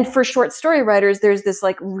 And for short story writers, there's this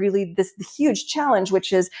this huge challenge,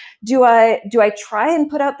 which is, do I try and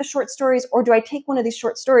put out the short stories, or do I take one of these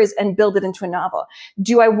short stories and build it into a novel?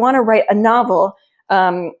 Do I want to write a novel,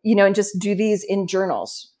 and just do these in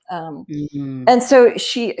journals? And so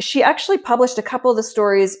she actually published a couple of the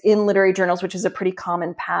stories in literary journals, which is a pretty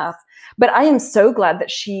common path. But I am so glad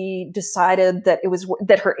that she decided that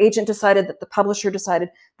her agent decided, that the publisher decided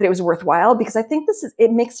that it was worthwhile, because I think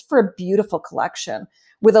it makes for a beautiful collection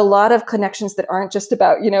with a lot of connections that aren't just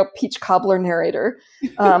about, peach cobbler narrator,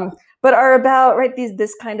 but are about, right,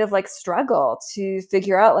 this kind of like struggle to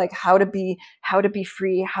figure out like how to be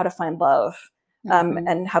free, how to find love,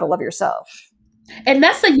 and how to love yourself. And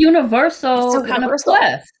that's a universal of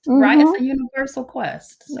quest, right? It's a universal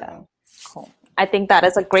quest. So. Yeah, cool. I think that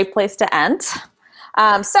is a great place to end.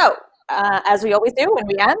 So as we always do when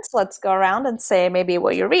we end, let's go around and say maybe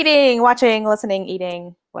what you're reading, watching, listening,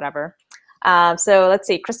 eating, whatever. So let's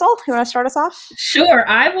see. Crystal, you want to start us off? Sure.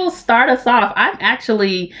 I will start us off. I'm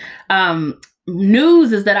actually,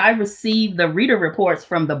 news is that I received the reader reports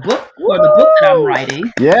from the book that I'm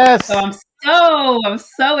writing. Yes. So I'm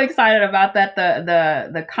so excited about that.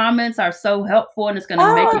 The comments are so helpful, and it's going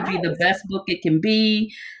to make it be the best book it can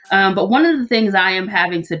be. But one of the things I am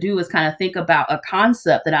having to do is kind of think about a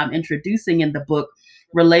concept that I'm introducing in the book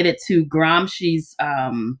related to Gramsci's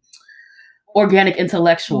organic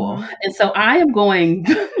intellectual. And so I am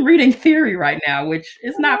reading theory right now, which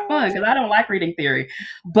is not fun because I don't like reading theory,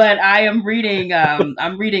 but I am reading,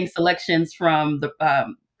 I'm reading selections from the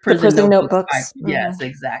Prison Notebooks. Yes,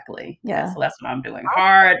 exactly. Yeah. So that's what I'm doing.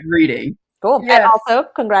 Hard reading. Cool. Yes. And also,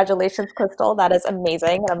 congratulations, Crystal. That is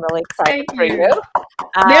amazing. I'm really excited for you.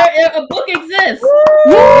 A book exists.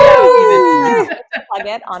 Plug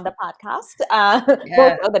it on the podcast.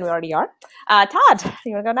 More than we already are. Todd,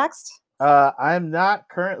 you want to go next? I'm not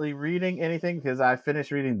currently reading anything because I finished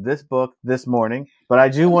reading this book this morning, but I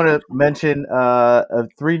do want to mention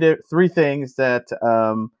three things that.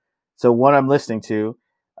 So one I'm listening to,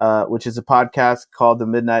 which is a podcast called The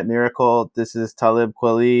Midnight Miracle. This is Talib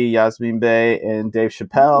Kweli, Yasmin Bey, and Dave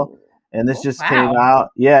Chappelle, and this just came out.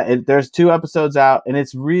 Yeah, there's 2 episodes out, and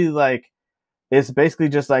it's really it's basically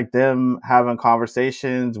just like them having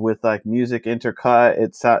conversations with like music intercut.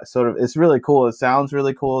 It's really cool. It sounds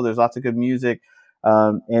really cool. There's lots of good music.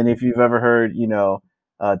 And if you've ever heard,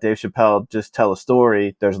 Dave Chappelle just tell a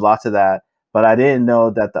story, there's lots of that. But I didn't know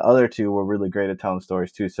that the other 2 were really great at telling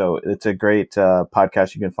stories too. So it's a great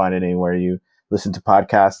podcast. You can find it anywhere you listen to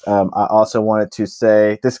podcasts. I also wanted to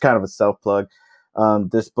say, this is kind of a self-plug.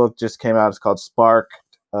 This book just came out. It's called Spark,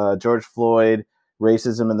 George Floyd,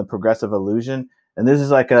 Racism and the Progressive Illusion. And this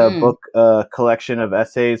is like a book collection of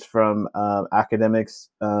essays from academics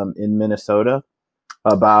in Minnesota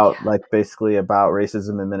about basically about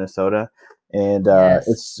racism in Minnesota. And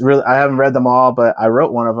it's really, I haven't read them all, but I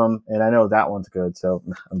wrote one of them and I know that one's good. So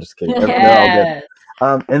I'm just kidding. They're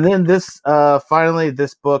all good. And then finally,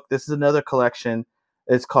 this book, this is another collection.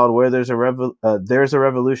 It's called Where There's a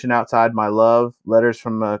Revolution Outside My Love, Letters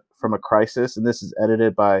from a Crisis. And this is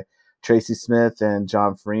edited by Tracy Smith and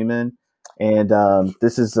John Freeman. And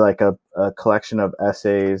this is like a collection of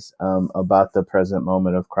essays about the present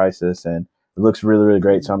moment of crisis. And it looks really, really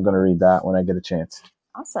great. So I'm going to read that when I get a chance.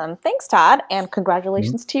 Awesome. Thanks, Todd. And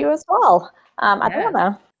congratulations to you as well.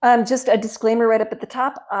 Adriana. Just a disclaimer right up at the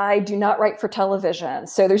top. I do not write for television.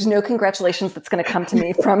 So there's no congratulations that's going to come to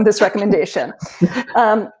me from this recommendation.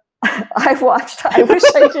 I wish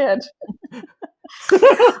I did.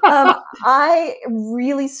 I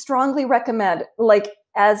really strongly recommend,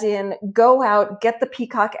 as in go out, get the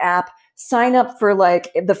Peacock app, sign up for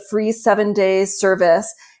like the free 7-day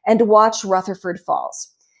service and watch Rutherford Falls.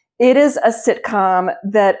 It is a sitcom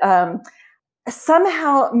that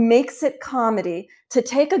somehow makes it comedy to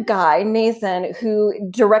take a guy, Nathan, who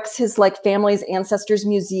directs his like family's ancestors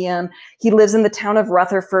museum. He lives in the town of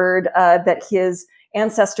Rutherford that his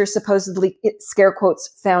ancestors supposedly, scare quotes,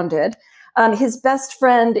 founded. His best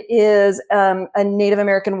friend is a Native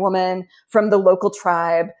American woman from the local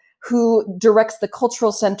tribe who directs the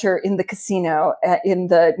cultural center in the casino in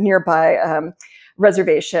the nearby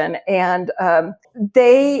reservation. And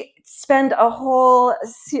they spend a whole,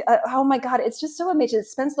 oh my God, it's just so amazing. It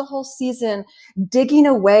spends the whole season digging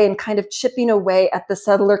away and kind of chipping away at the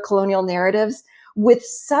settler colonial narratives with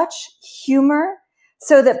such humor,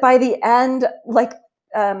 so that by the end, like,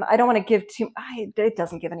 I don't want to give too, it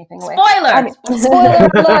doesn't give anything away. Spoiler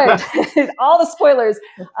alert, all the spoilers.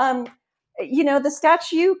 The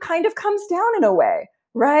statue kind of comes down in a way,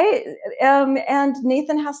 right? And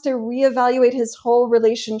Nathan has to reevaluate his whole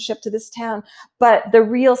relationship to this town. But the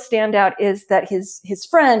real standout is that his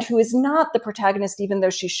friend, who is not the protagonist, even though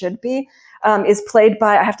she should be, is played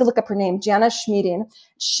by, I have to look up her name, Jana Schmieding.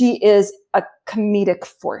 She is a comedic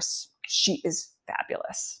force. She is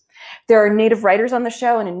fabulous. There are Native writers on the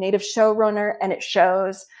show and a Native showrunner, and it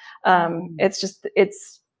shows.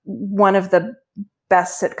 It's one of the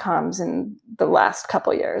best sitcoms in the last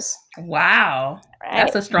couple years. Wow. Right.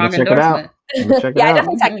 That's a strong endorsement. I definitely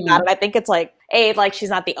checked it out. And I think it's like, she's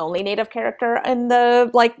not the only Native character in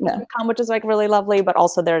the sitcom, which is like really lovely, but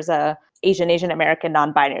also there's a Asian American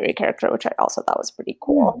non-binary character, which I also thought was pretty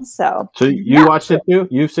cool. So you watched it too?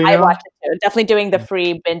 You've seen it? I watched it too. Definitely doing the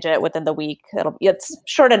free binge it within the week. It's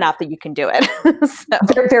short enough that you can do it. So.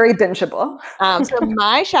 They're very bingeable. So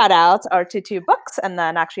my shout outs are to 2 books and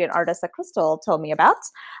then actually an artist that Crystal told me about.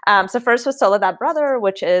 So first was Soledad Brother,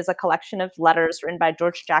 which is a collection of letters written by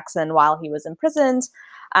George Jackson while he was imprisoned.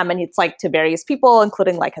 And it's like to various people,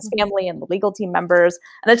 including like his family and the legal team members.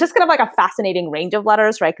 And it's just kind of like a fascinating range of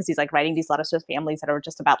letters, right? Because he's like writing these letters to families that are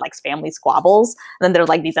just about like family squabbles. And then there's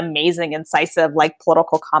like these amazing, incisive, like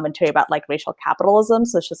political commentary about like racial capitalism.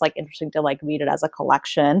 So it's just like interesting to like read it as a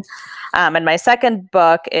collection. And my second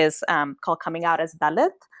book is called Coming Out as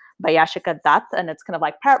Dalit by Yashika Dutt. And it's kind of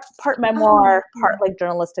like part memoir, part like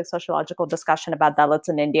journalistic sociological discussion about Dalits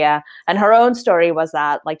in India. And her own story was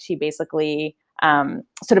that like she basically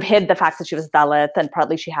sort of hid the fact that she was Dalit, and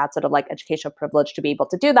partly she had sort of like educational privilege to be able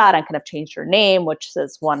to do that, and kind of changed her name, which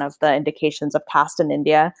is one of the indications of caste in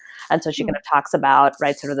India. And so she kind of talks about,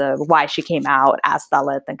 right, sort of the why she came out as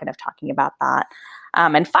Dalit and kind of talking about that.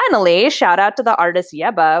 And finally, shout out to the artist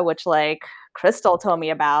Yeba, which like Crystal told me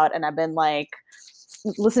about, and I've been like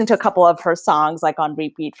listening to a couple of her songs like on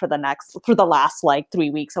repeat for the last like 3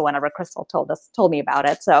 weeks or whenever Crystal told me about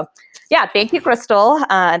it. So yeah, thank you, Crystal.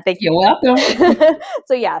 And thank you. You're welcome.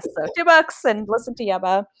 So yes, so 2 books and listen to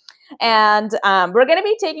Yeba. And we're going to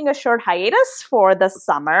be taking a short hiatus for the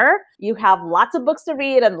summer. You have lots of books to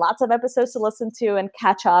read and lots of episodes to listen to and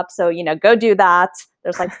catch up. So, go do that.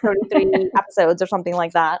 There's like 33 episodes or something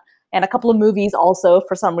like that. And a couple of movies also.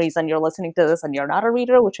 For some reason, you're listening to this and you're not a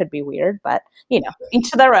reader, which would be weird, but each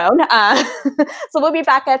to their own. So we'll be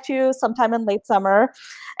back at you sometime in late summer.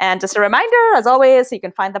 And just a reminder, as always, you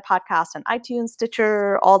can find the podcast on iTunes,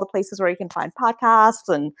 Stitcher, all the places where you can find podcasts.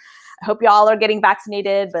 And I hope you all are getting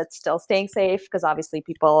vaccinated, but still staying safe, because obviously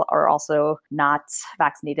people are also not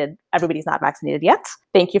vaccinated. Everybody's not vaccinated yet.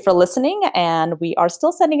 Thank you for listening. And we are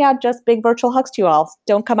still sending out just big virtual hugs to you all.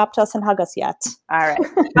 Don't come up to us and hug us yet. All right.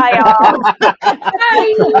 Bye, y'all.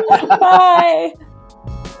 Bye. Bye.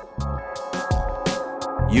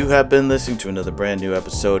 You have been listening to another brand new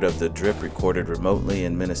episode of The Drip, recorded remotely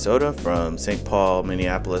in Minnesota from St. Paul,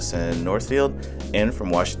 Minneapolis, and Northfield, and from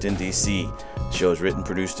Washington, D.C. The show is written,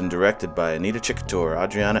 produced, and directed by Anita Chikator,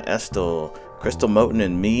 Adriana Estel, Crystal Moten,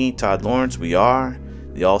 and me, Todd Lawrence. We are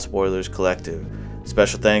the All Spoilers Collective.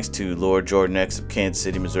 Special thanks to Lord Jordan X of Kansas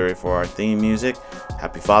City, Missouri for our theme music.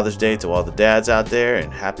 Happy Father's Day to all the dads out there,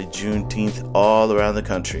 and happy Juneteenth all around the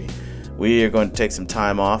country. We are going to take some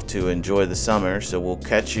time off to enjoy the summer, so we'll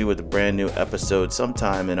catch you with a brand new episode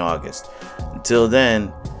sometime in August. Until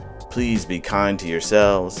then, please be kind to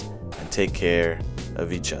yourselves and take care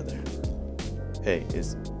of each other. Hey,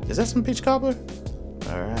 is that some peach cobbler?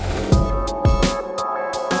 All right.